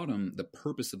 at bottom, the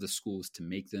purpose of the school is to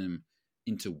make them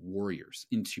into warriors,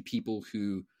 into people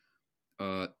who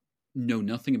know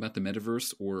nothing about the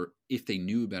metaverse, or if they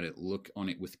knew about it, look on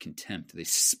it with contempt. They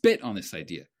spit on this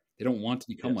idea. They don't want to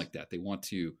become like that. They want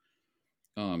to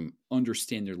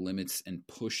understand their limits and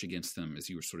push against them, as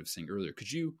you were sort of saying earlier.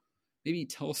 Could you maybe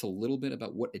tell us a little bit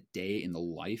about what a day in the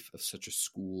life of such a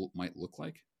school might look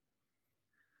like?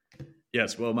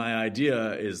 Yes. Well, my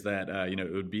idea is that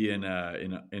it would be in a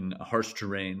harsh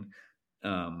terrain,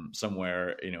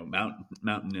 somewhere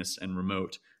mountainous and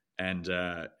remote, and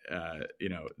the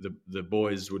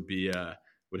boys would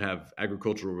have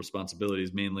agricultural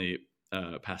responsibilities, mainly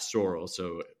pastoral,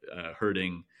 so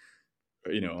herding,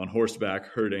 on horseback,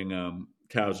 herding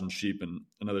cows and sheep and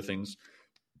other things.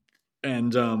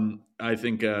 And I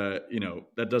think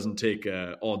that doesn't take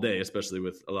all day, especially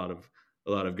with a lot of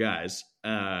guys.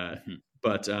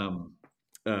 But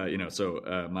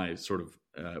my sort of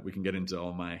we can get into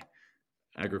all my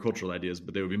agricultural ideas,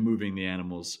 but they would be moving the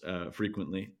animals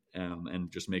frequently,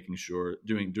 and just making sure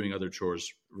doing other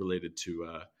chores related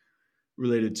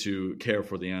to care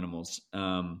for the animals.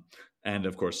 And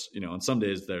of course, on some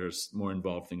days there's more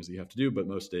involved things that you have to do, but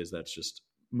most days that's just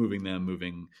moving their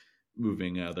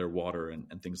water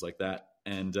and things like that.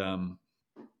 And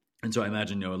so I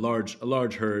imagine, a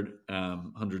large herd,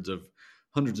 hundreds of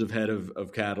head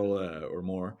of cattle or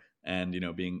more, and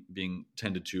being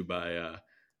tended to by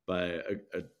a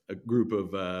group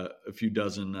of a few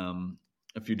dozen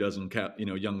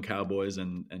young cowboys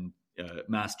and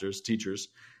masters, teachers,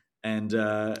 and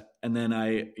then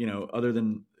other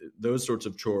than those sorts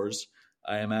of chores,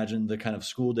 I imagine the kind of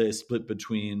school day split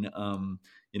between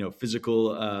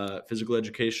physical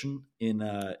education in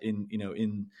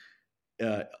en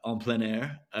plein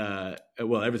air.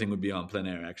 Well, everything would be en plein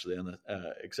air, actually,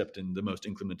 except in the most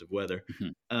inclement of weather.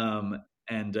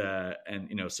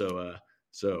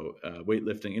 So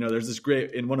weightlifting. There's this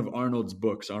great, in one of Arnold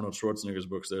Schwarzenegger's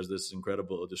books, there's this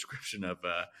incredible description of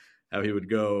how he would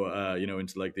go,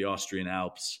 into like the Austrian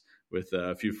Alps with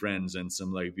a few friends and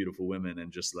some like beautiful women,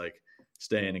 and just like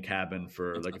stay in a cabin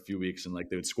for like a few weeks, and like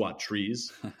they would squat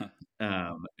trees,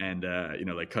 and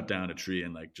like cut down a tree,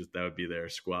 and like just that would be their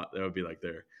squat. That would be like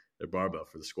their barbell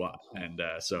for the squat. And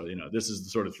so this is the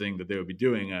sort of thing that they would be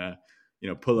doing.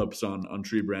 Pull-ups on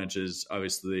tree branches,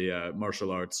 obviously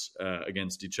martial arts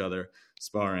against each other,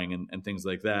 sparring and things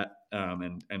like that,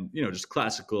 and just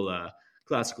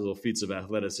classical feats of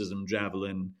athleticism,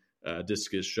 javelin,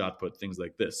 discus, shot put, things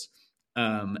like this.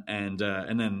 And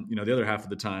then the other half of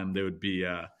the time they would be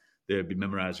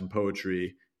memorizing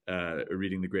poetry,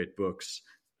 reading the great books,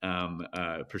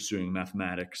 pursuing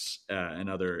mathematics, and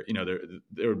other.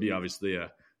 There would be obviously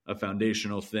a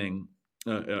foundational thing,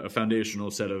 a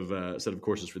foundational set of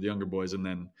courses for the younger boys, and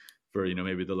then for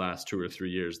maybe the last 2 or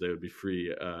 3 years they would be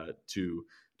free to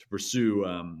pursue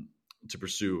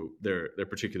their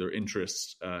particular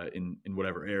interests in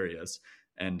whatever areas,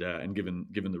 and given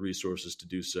the resources to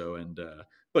do so,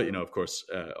 but of course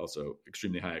also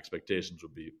extremely high expectations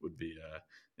would be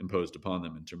imposed upon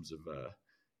them in terms of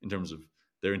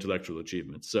their intellectual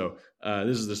achievements. So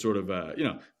this is the sort of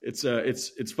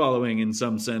it's following in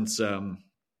some sense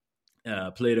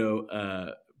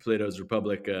Plato's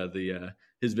Republic,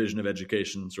 his vision of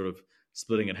education, sort of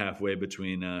splitting it halfway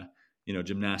between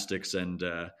gymnastics and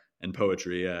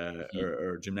poetry,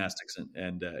 or gymnastics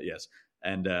and yes,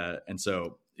 and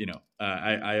so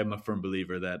I am a firm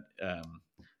believer that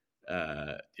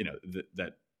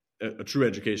that a true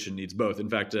education needs both. In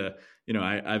fact,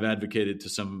 I've advocated to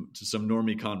some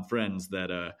NormieCon friends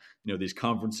that these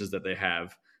conferences that they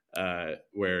have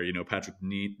where Patrick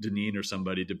Deneen or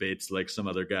somebody debates like some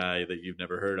other guy that you've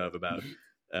never heard of about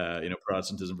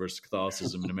Protestantism versus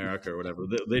Catholicism in America or whatever.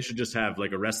 They should just have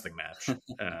like a wrestling match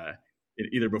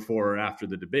either before or after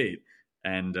the debate,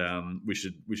 and we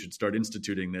should start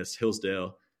instituting this.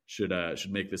 Hillsdale should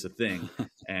make this a thing.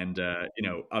 And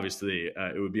obviously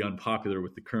it would be unpopular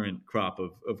with the current crop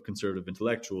of conservative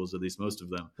intellectuals, at least most of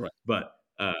them. Right. But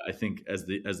I think as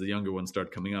the younger ones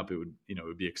start coming up, it would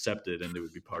be accepted, and it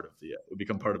would be part of it would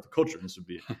become part of the culture. And this would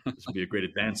be a great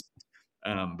advance.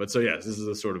 But so yes, this is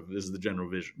the general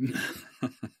vision.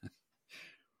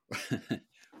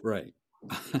 Right.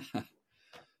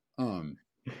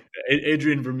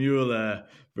 Adrian Vermeule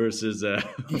versus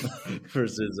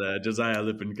Josiah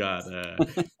Lippincott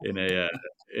in a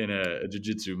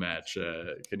jiu-jitsu match.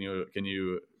 Can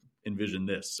you envision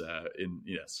this?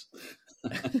 Yes,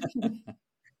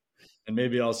 and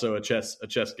maybe also a chess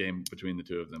game between the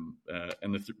two of them,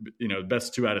 and the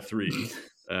best 2 out of 3.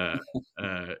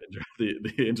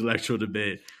 The intellectual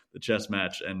debate, the chess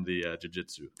match, and the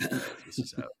jiu-jitsu. This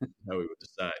is how we would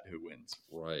decide who wins.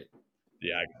 Right.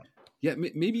 Yeah. Yeah,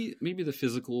 maybe the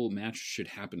physical match should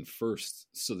happen first,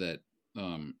 so that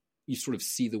you sort of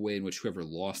see the way in which whoever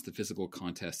lost the physical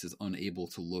contest is unable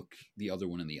to look the other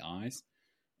one in the eyes,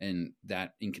 and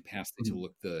that incapacity to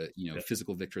look the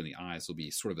physical victor in the eyes will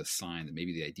be sort of a sign that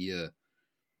maybe the idea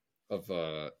of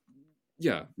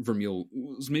Vermeule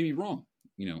was maybe wrong.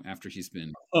 After he's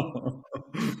been.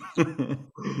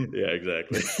 Yeah,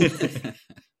 exactly.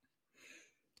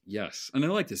 Yes, and I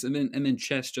like this, and then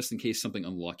chess, just in case something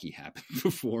unlucky happened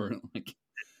before.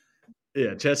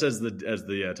 Yeah, chess as the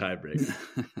tiebreaker.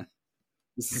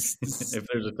 This if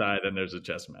there's a tie, then there's a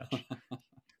chess match.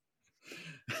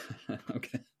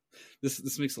 Okay,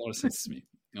 this makes a lot of sense to me.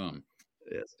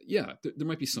 Yes. Yeah, there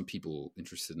might be some people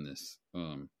interested in this,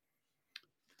 and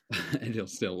he'll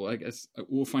still. Well, I guess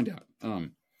we'll find out.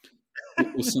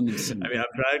 We'll send them some. I mean,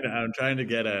 I'm trying to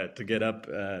get up.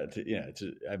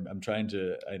 I'm trying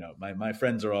to. I know my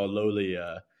friends are all lowly,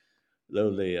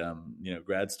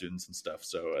 grad students and stuff.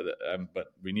 So,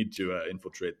 but we need to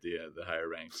infiltrate the higher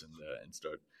ranks and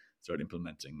start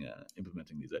implementing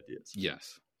these ideas.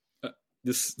 Yes,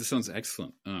 this sounds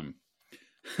excellent.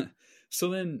 So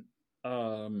then,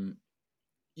 I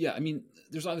mean,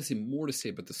 there's obviously more to say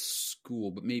about the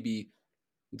school, but maybe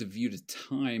with a view to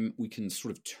time, we can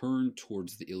sort of turn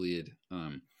towards the Iliad.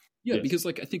 Yes. Because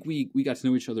I think we got to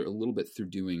know each other a little bit through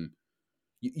doing.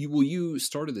 You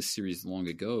started this series long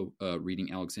ago,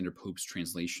 reading Alexander Pope's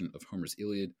translation of Homer's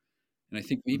Iliad, and I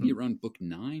think maybe around book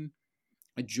 9,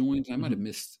 I joined. I might have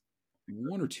missed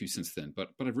 1 or 2 since then, but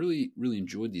I've really really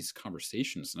enjoyed these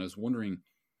conversations, and I was wondering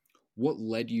what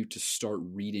led you to start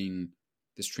reading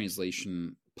this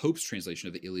translation, Pope's translation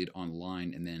of the Iliad,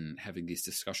 online, and then having these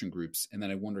discussion groups. And then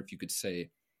I wonder if you could say,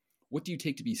 what do you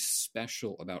take to be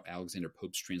special about Alexander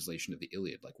Pope's translation of the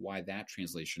Iliad? Like, why that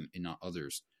translation and not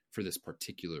others for this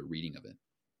particular reading of it?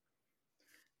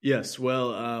 Yes,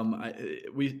 well,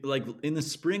 we like in the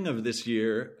spring of this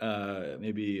year,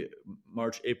 maybe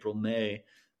March, April, May,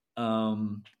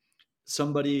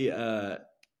 somebody.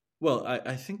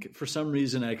 I think for some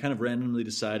reason I kind of randomly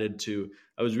decided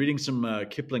I was reading some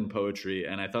Kipling poetry,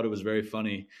 and I thought it was very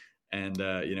funny, and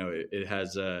it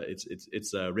has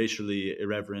it's racially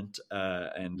irreverent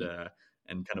and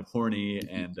kind of horny,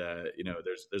 and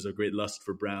there's a great lust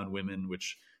for brown women,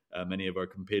 which many of our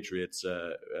compatriots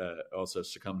also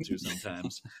succumb to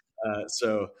sometimes.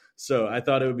 So I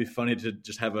thought it would be funny to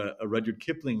just have a Rudyard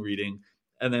Kipling reading.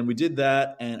 And then we did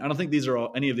that, and I don't think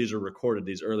any of these are recorded,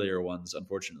 these earlier ones,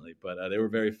 unfortunately. But they were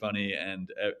very funny,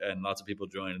 and lots of people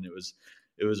joined, and it was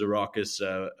a raucous,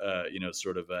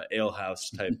 sort of alehouse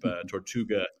type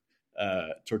Tortuga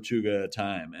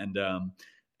time,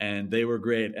 and they were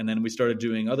great. And then we started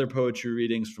doing other poetry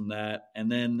readings from that,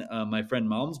 and then my friend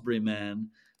Malmesbury Man,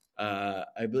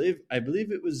 I believe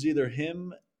it was either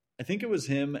him, I think it was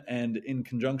him, and in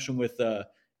conjunction with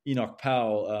Enoch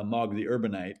Powell, Mog the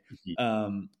Urbanite.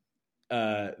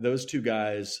 Those two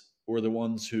guys were the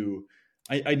ones who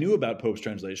I knew about Pope's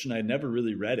translation. I had never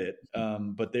really read it,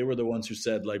 but they were the ones who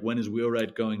said, like, when is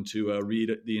Wheelwright going to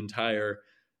read the entirety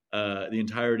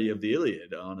of the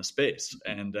Iliad on a space?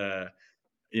 And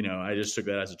I just took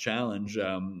that as a challenge.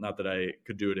 Not that I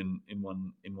could do it in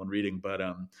one reading, but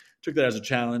took that as a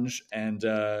challenge, and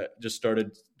just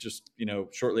started.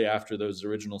 Shortly after those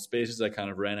original spaces, I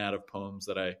kind of ran out of poems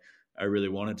that I I really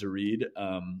wanted to read,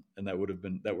 and that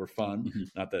were fun. Mm-hmm.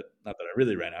 Not that I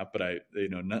really ran out, but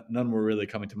none were really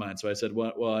coming to mind. So I said,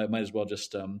 well, I might as well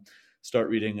just start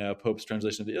reading Pope's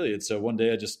translation of the Iliad. So one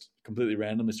day I just completely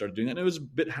randomly started doing that, and it was a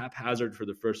bit haphazard for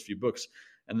the first few books,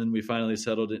 and then we finally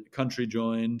settled it. Country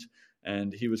joined,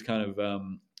 and he was kind of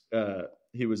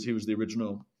he was the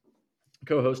original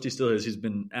co-host. He still is. He's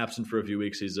been absent for a few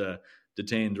weeks. He's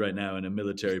detained right now in a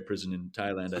military prison in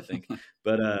Thailand, I think.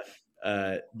 But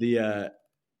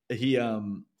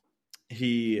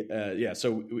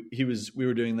so we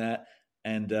were doing that,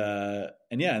 and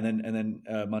then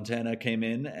Montana came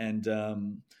in,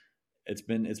 and it's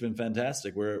been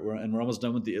fantastic. We're almost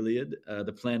done with the Iliad.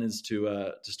 The plan is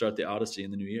to start the Odyssey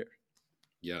in the new year.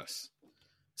 Yes.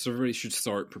 So everybody should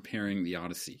start preparing the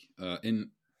Odyssey. And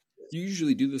you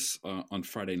usually do this on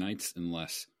Friday nights,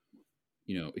 unless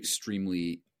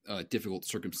extremely difficult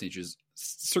circumstances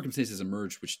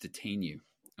emerge which detain you.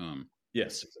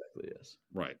 Yes, exactly. Yes,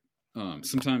 right.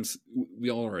 Sometimes we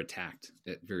all are attacked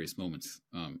at various moments,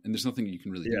 and there's nothing you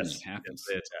can really do when it happens,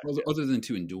 other than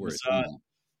to endure it.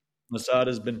 Mossad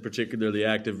has been particularly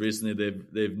active recently.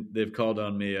 They've called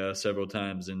on me several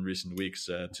times in recent weeks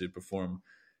to perform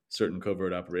certain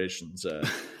covert operations,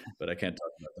 but I can't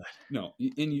talk about that. No,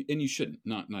 and you shouldn't.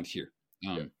 Not here.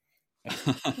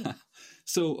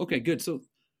 So okay, good. So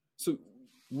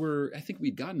I think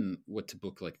we'd gotten to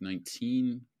book like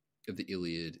 19 of the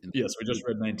Iliad. Yes, we just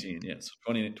read 19. Yes,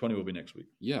 20 will be next week.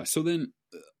 Yeah. So then,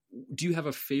 do you have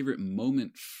a favorite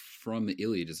moment from the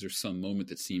Iliad? Is there some moment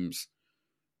that seems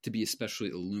to be especially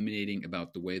illuminating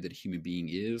about the way that a human being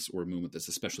is, or a moment that's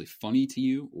especially funny to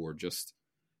you, or just,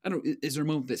 I don't know, is there a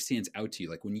moment that stands out to you?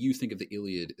 Like when you think of the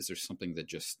Iliad, is there something that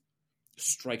just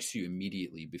strikes you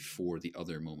immediately before the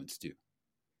other moments do?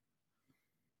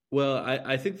 Well,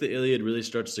 I think the Iliad really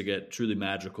starts to get truly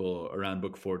magical around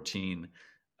book 14.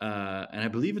 And I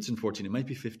believe it's in 14. It might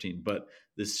be 15, but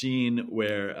the scene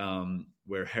where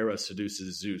Hera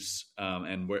seduces Zeus,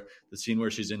 and where the scene where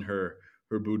she's in her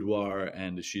boudoir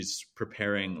and she's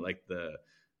preparing like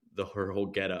her whole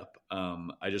getup.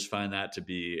 I just find that to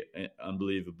be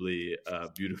unbelievably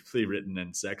beautifully written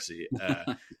and sexy,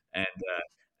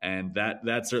 and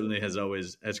that certainly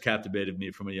has captivated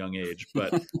me from a young age.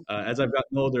 But as I've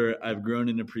gotten older, I've grown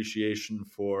in appreciation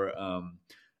for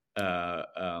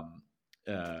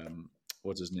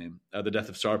what's his name? The death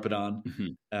of Sarpedon.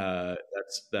 Mm-hmm.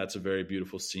 That's a very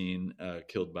beautiful scene,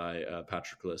 killed by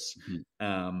Patroclus.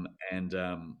 Mm-hmm.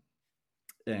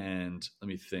 And let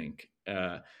me think.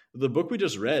 The book we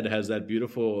just read has that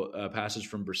beautiful passage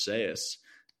from Briseis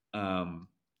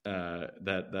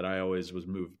that I always was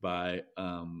moved by,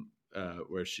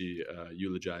 where she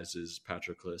eulogizes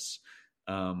Patroclus.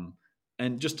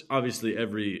 And just obviously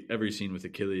every scene with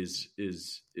Achilles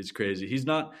is crazy. He's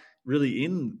not really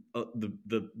in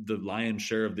the lion's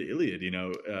share of the Iliad.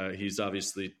 He's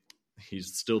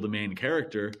still the main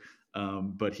character,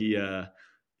 but he's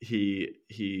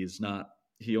not.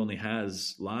 He only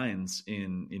has lines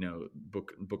in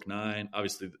book 9,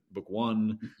 obviously book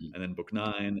 1, mm-hmm. and then book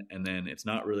 9, and then it's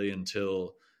not really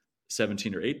until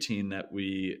 17 or 18 that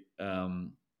we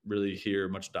really hear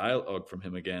much dialogue from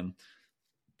him again,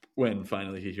 when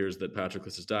finally he hears that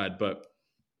Patroclus has died. But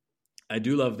I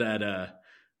do love that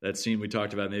scene we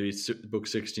talked about, maybe book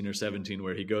 16 or 17,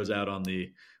 where he goes out on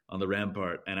the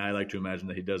rampart, and I like to imagine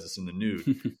that he does this in the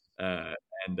nude,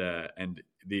 and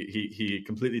he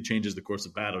completely changes the course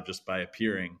of battle just by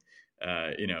appearing,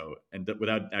 and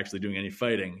without actually doing any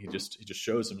fighting. He just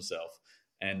shows himself,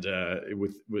 and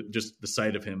with just the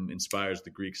sight of him inspires the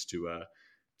Greeks to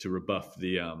rebuff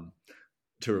the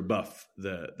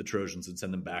Trojans and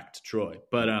send them back to Troy.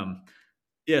 But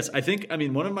yes, I think,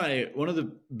 one of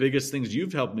the biggest things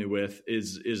you've helped me with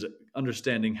is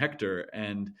understanding Hector.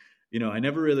 And I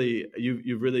never really,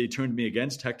 you've really turned me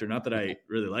against Hector. Not that I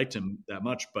really liked him that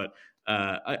much, but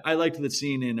I liked the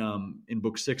scene in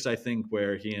book 6, I think,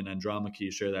 where he and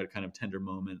Andromache share that kind of tender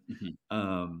moment,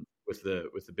 mm-hmm. With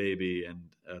the baby,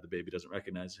 and the baby doesn't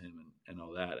recognize him and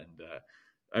all that. And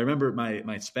I remember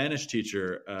my Spanish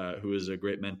teacher, who was a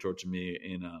great mentor to me.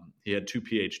 He had 2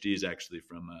 PhDs actually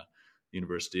from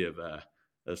University of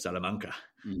Salamanca,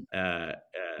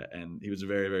 and he was a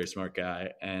very, very smart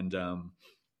guy. And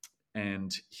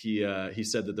he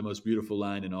said that the most beautiful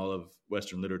line in all of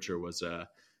Western literature was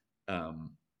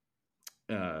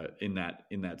in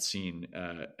that scene,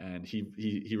 and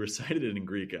he recited it in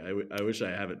Greek. I wish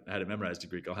I had it memorized in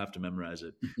Greek. I'll have to memorize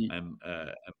it. Mm-hmm.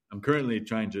 I'm currently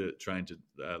trying to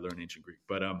learn ancient Greek,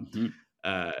 but mm-hmm.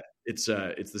 It's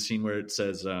the scene where it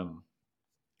says,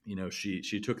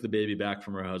 she took the baby back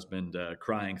from her husband,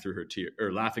 crying through her tears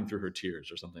or laughing through her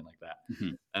tears or something like that.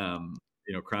 Mm-hmm.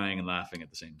 Crying and laughing at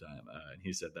the same time. And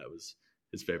he said that was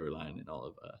his favorite line in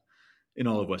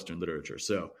all of Western literature.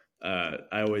 So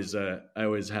I always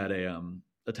had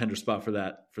a tender spot for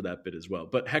that bit as well.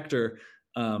 But Hector,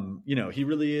 he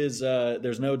really is.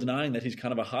 There's no denying that he's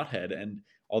kind of a hothead, and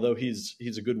although he's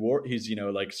a good he's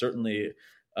like certainly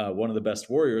one of the best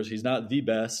warriors. He's not the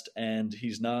best, and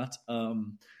he's not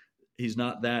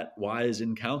that wise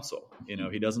in counsel.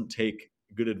 He doesn't take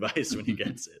good advice when he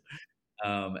gets it.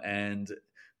 And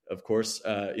of course,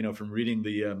 from reading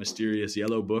the mysterious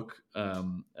Yellow Book,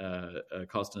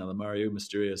 Costa Alamario,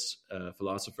 mysterious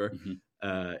philosopher,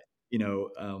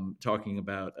 talking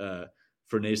about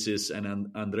Phronesis and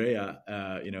Andrea,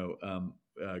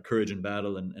 courage in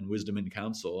battle and wisdom in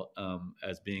counsel,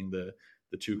 as being the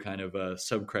two kind of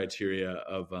sub criteria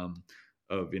of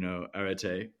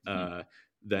arete.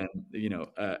 Then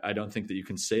I don't think that you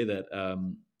can say that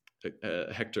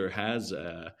Hector has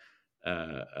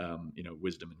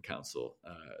wisdom and counsel,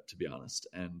 to be honest.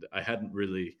 And I hadn't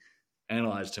really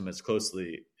analyzed him as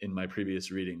closely in my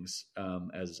previous readings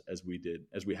as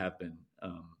we have been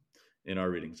in our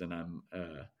readings. And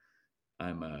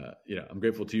I'm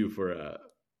grateful to you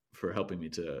for helping me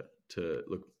to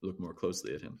look more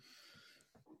closely at him.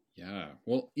 Yeah.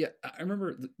 Well, yeah, I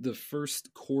remember the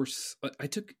first course I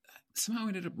took. Somehow I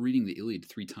ended up reading the Iliad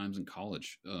 3 times in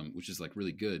college, which is like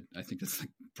really good. I think that's like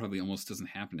probably almost doesn't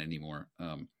happen anymore.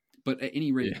 But at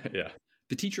any rate,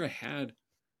 the teacher I had,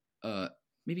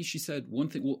 maybe she said one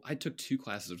thing. Well, I took 2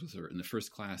 classes with her. In the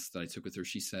first class that I took with her,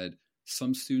 she said,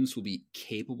 some students will be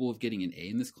capable of getting an A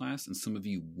in this class, and some of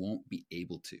you won't be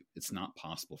able to. It's not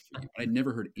possible for you. I'd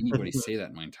never heard anybody say that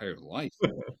in my entire life.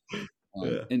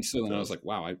 And so then I was like,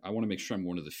 wow, I want to make sure I'm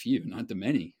one of the few, not the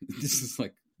many. This is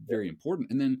like very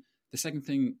important. And then the second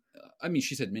thing,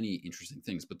 she said many interesting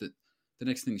things, but the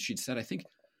next thing she'd said, I think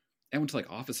I went to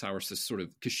like office hours to sort of,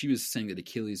 because she was saying that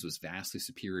Achilles was vastly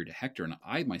superior to Hector. And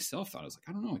I myself thought, I was like,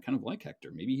 I don't know, I kind of like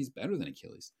Hector. Maybe he's better than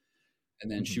Achilles.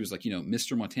 And then she was like,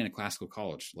 Mr. Montana Classical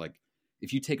College, like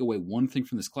if you take away one thing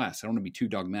from this class, I don't want to be too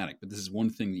dogmatic, but this is one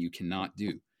thing that you cannot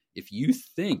do. If you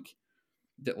think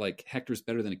that like Hector's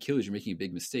better than Achilles, you're making a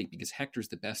big mistake, because Hector's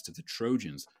the best of the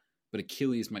Trojans, but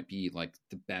Achilles might be like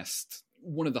the best,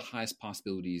 one of the highest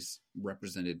possibilities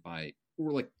represented by,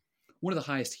 or like one of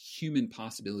the highest human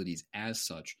possibilities as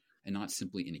such, and not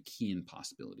simply an Achaean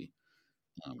possibility.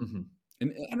 And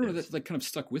I don't know, that like kind of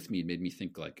stuck with me. It made me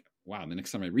think like, wow, the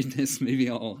next time I read this, maybe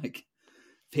I'll like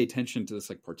pay attention to this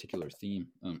like particular theme.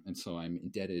 And so I'm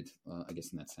indebted, I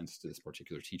guess in that sense, to this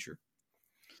particular teacher.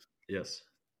 Yes,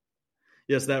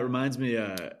 that reminds me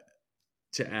to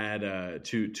add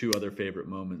two other favorite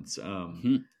moments.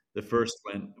 The first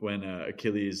when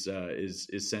Achilles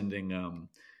is sending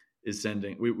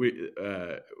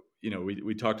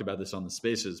we talked about this on the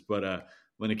Spaces, but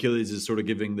when Achilles is sort of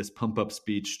giving this pump up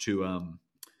speech to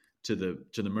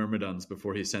the Myrmidons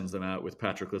before he sends them out with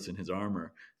Patroclus in his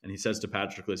armor, and he says to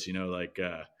Patroclus,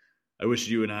 I wish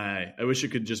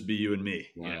it could just be you and me.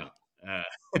 Wow.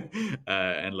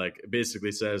 And like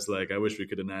basically says like, I wish we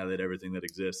could annihilate everything that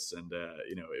exists, and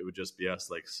it would just be us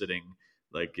like sitting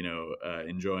like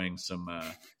enjoying some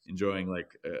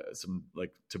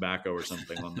tobacco or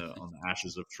something on the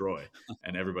ashes of Troy,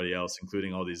 and everybody else,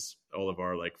 including all of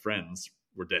our like friends,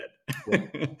 were dead.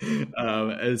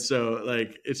 And so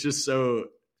like it's just so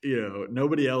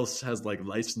nobody else has like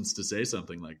license to say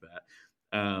something like that.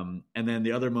 And then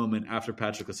the other moment after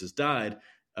Patroclus has died,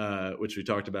 which we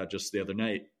talked about just the other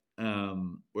night,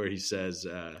 where he says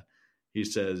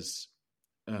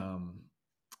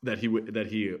that he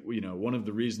one of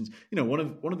the reasons, one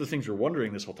of the things we're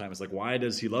wondering this whole time is like, why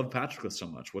does he love Patroclus so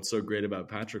much? What's so great about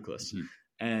Patroclus?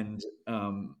 And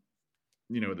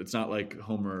it's not like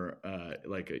Homer,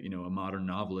 a modern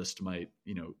novelist might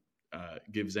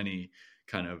gives any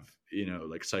kind of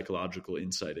like psychological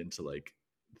insight into like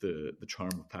the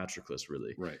charm of Patroclus,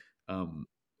 really. Right.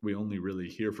 We only really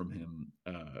hear from him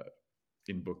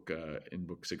in book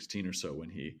 16 or so,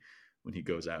 when he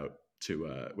goes out to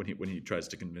when he tries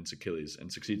to convince Achilles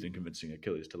and succeeds in convincing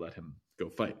Achilles to let him go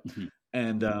fight.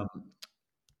 And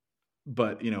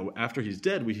but after he's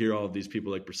dead, we hear all of these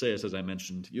people like Briseis, as I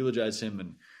mentioned, eulogize him,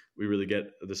 and we really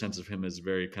get the sense of him as a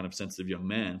very kind of sensitive young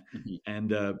man.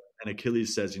 And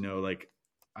Achilles says, I know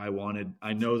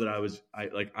that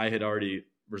I had already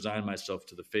resigned myself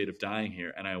to the fate of dying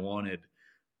here, and I wanted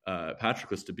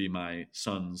Patroclus to be my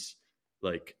son's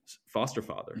like foster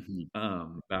father,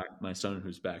 my son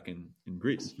who's back in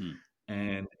Greece.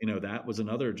 And that was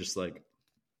another just like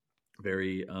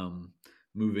very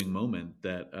moving moment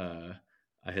that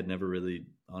I had never really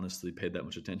honestly paid that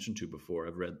much attention to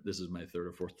before. This is my third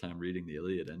or fourth time reading the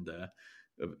Iliad, and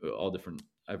all different.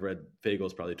 I've read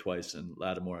Fagles probably twice, and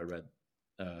Lattimore I read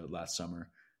last summer,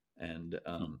 and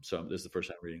so this is the first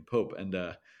time reading Pope,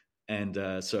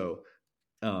 so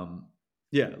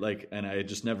yeah, like, and I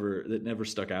just it never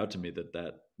stuck out to me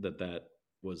that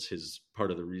was his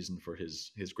part of the reason for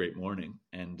his great mourning,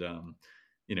 and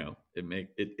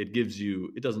it gives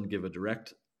you, it doesn't give a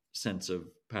direct sense of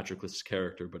Patroclus'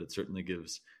 character, but it certainly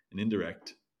gives an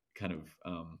indirect kind of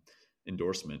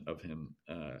endorsement of him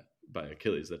by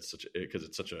Achilles. That's because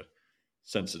it's such a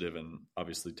sensitive and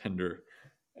obviously tender,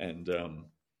 and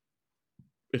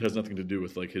it has nothing to do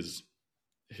with like his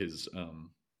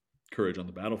courage on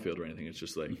the battlefield or anything. It's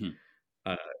just like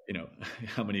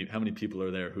how many people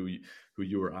are there who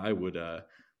you or I would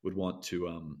want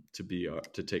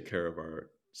to take care of our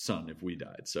son if we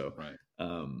died. So right.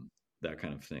 That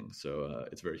kind of thing. So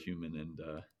it's very human,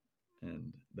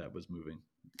 and that was moving.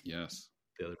 Yes.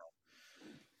 The other night.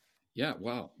 Yeah.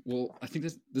 Wow. Well, I think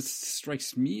this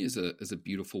strikes me as a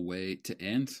beautiful way to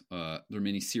end. There are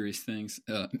many serious things,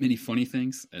 many funny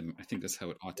things, and I think that's how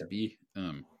it ought to be.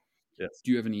 Yes. Do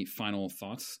you have any final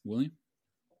thoughts, William?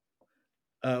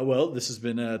 Well, this has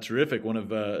been terrific.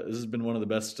 This has been one of the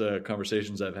best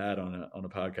conversations I've had on a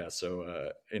podcast.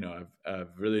 So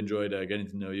I've really enjoyed getting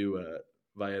to know you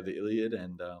via the Iliad,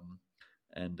 and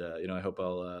I hope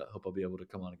I'll be able to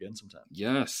come on again sometime.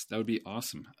 Yes, that would be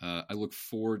awesome. I look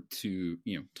forward to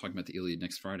talking about the Iliad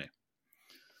next Friday.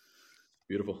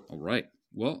 Beautiful. All right.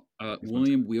 Well,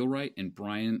 William Wheelwright and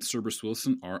Brian Cerberus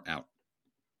Wilson are out.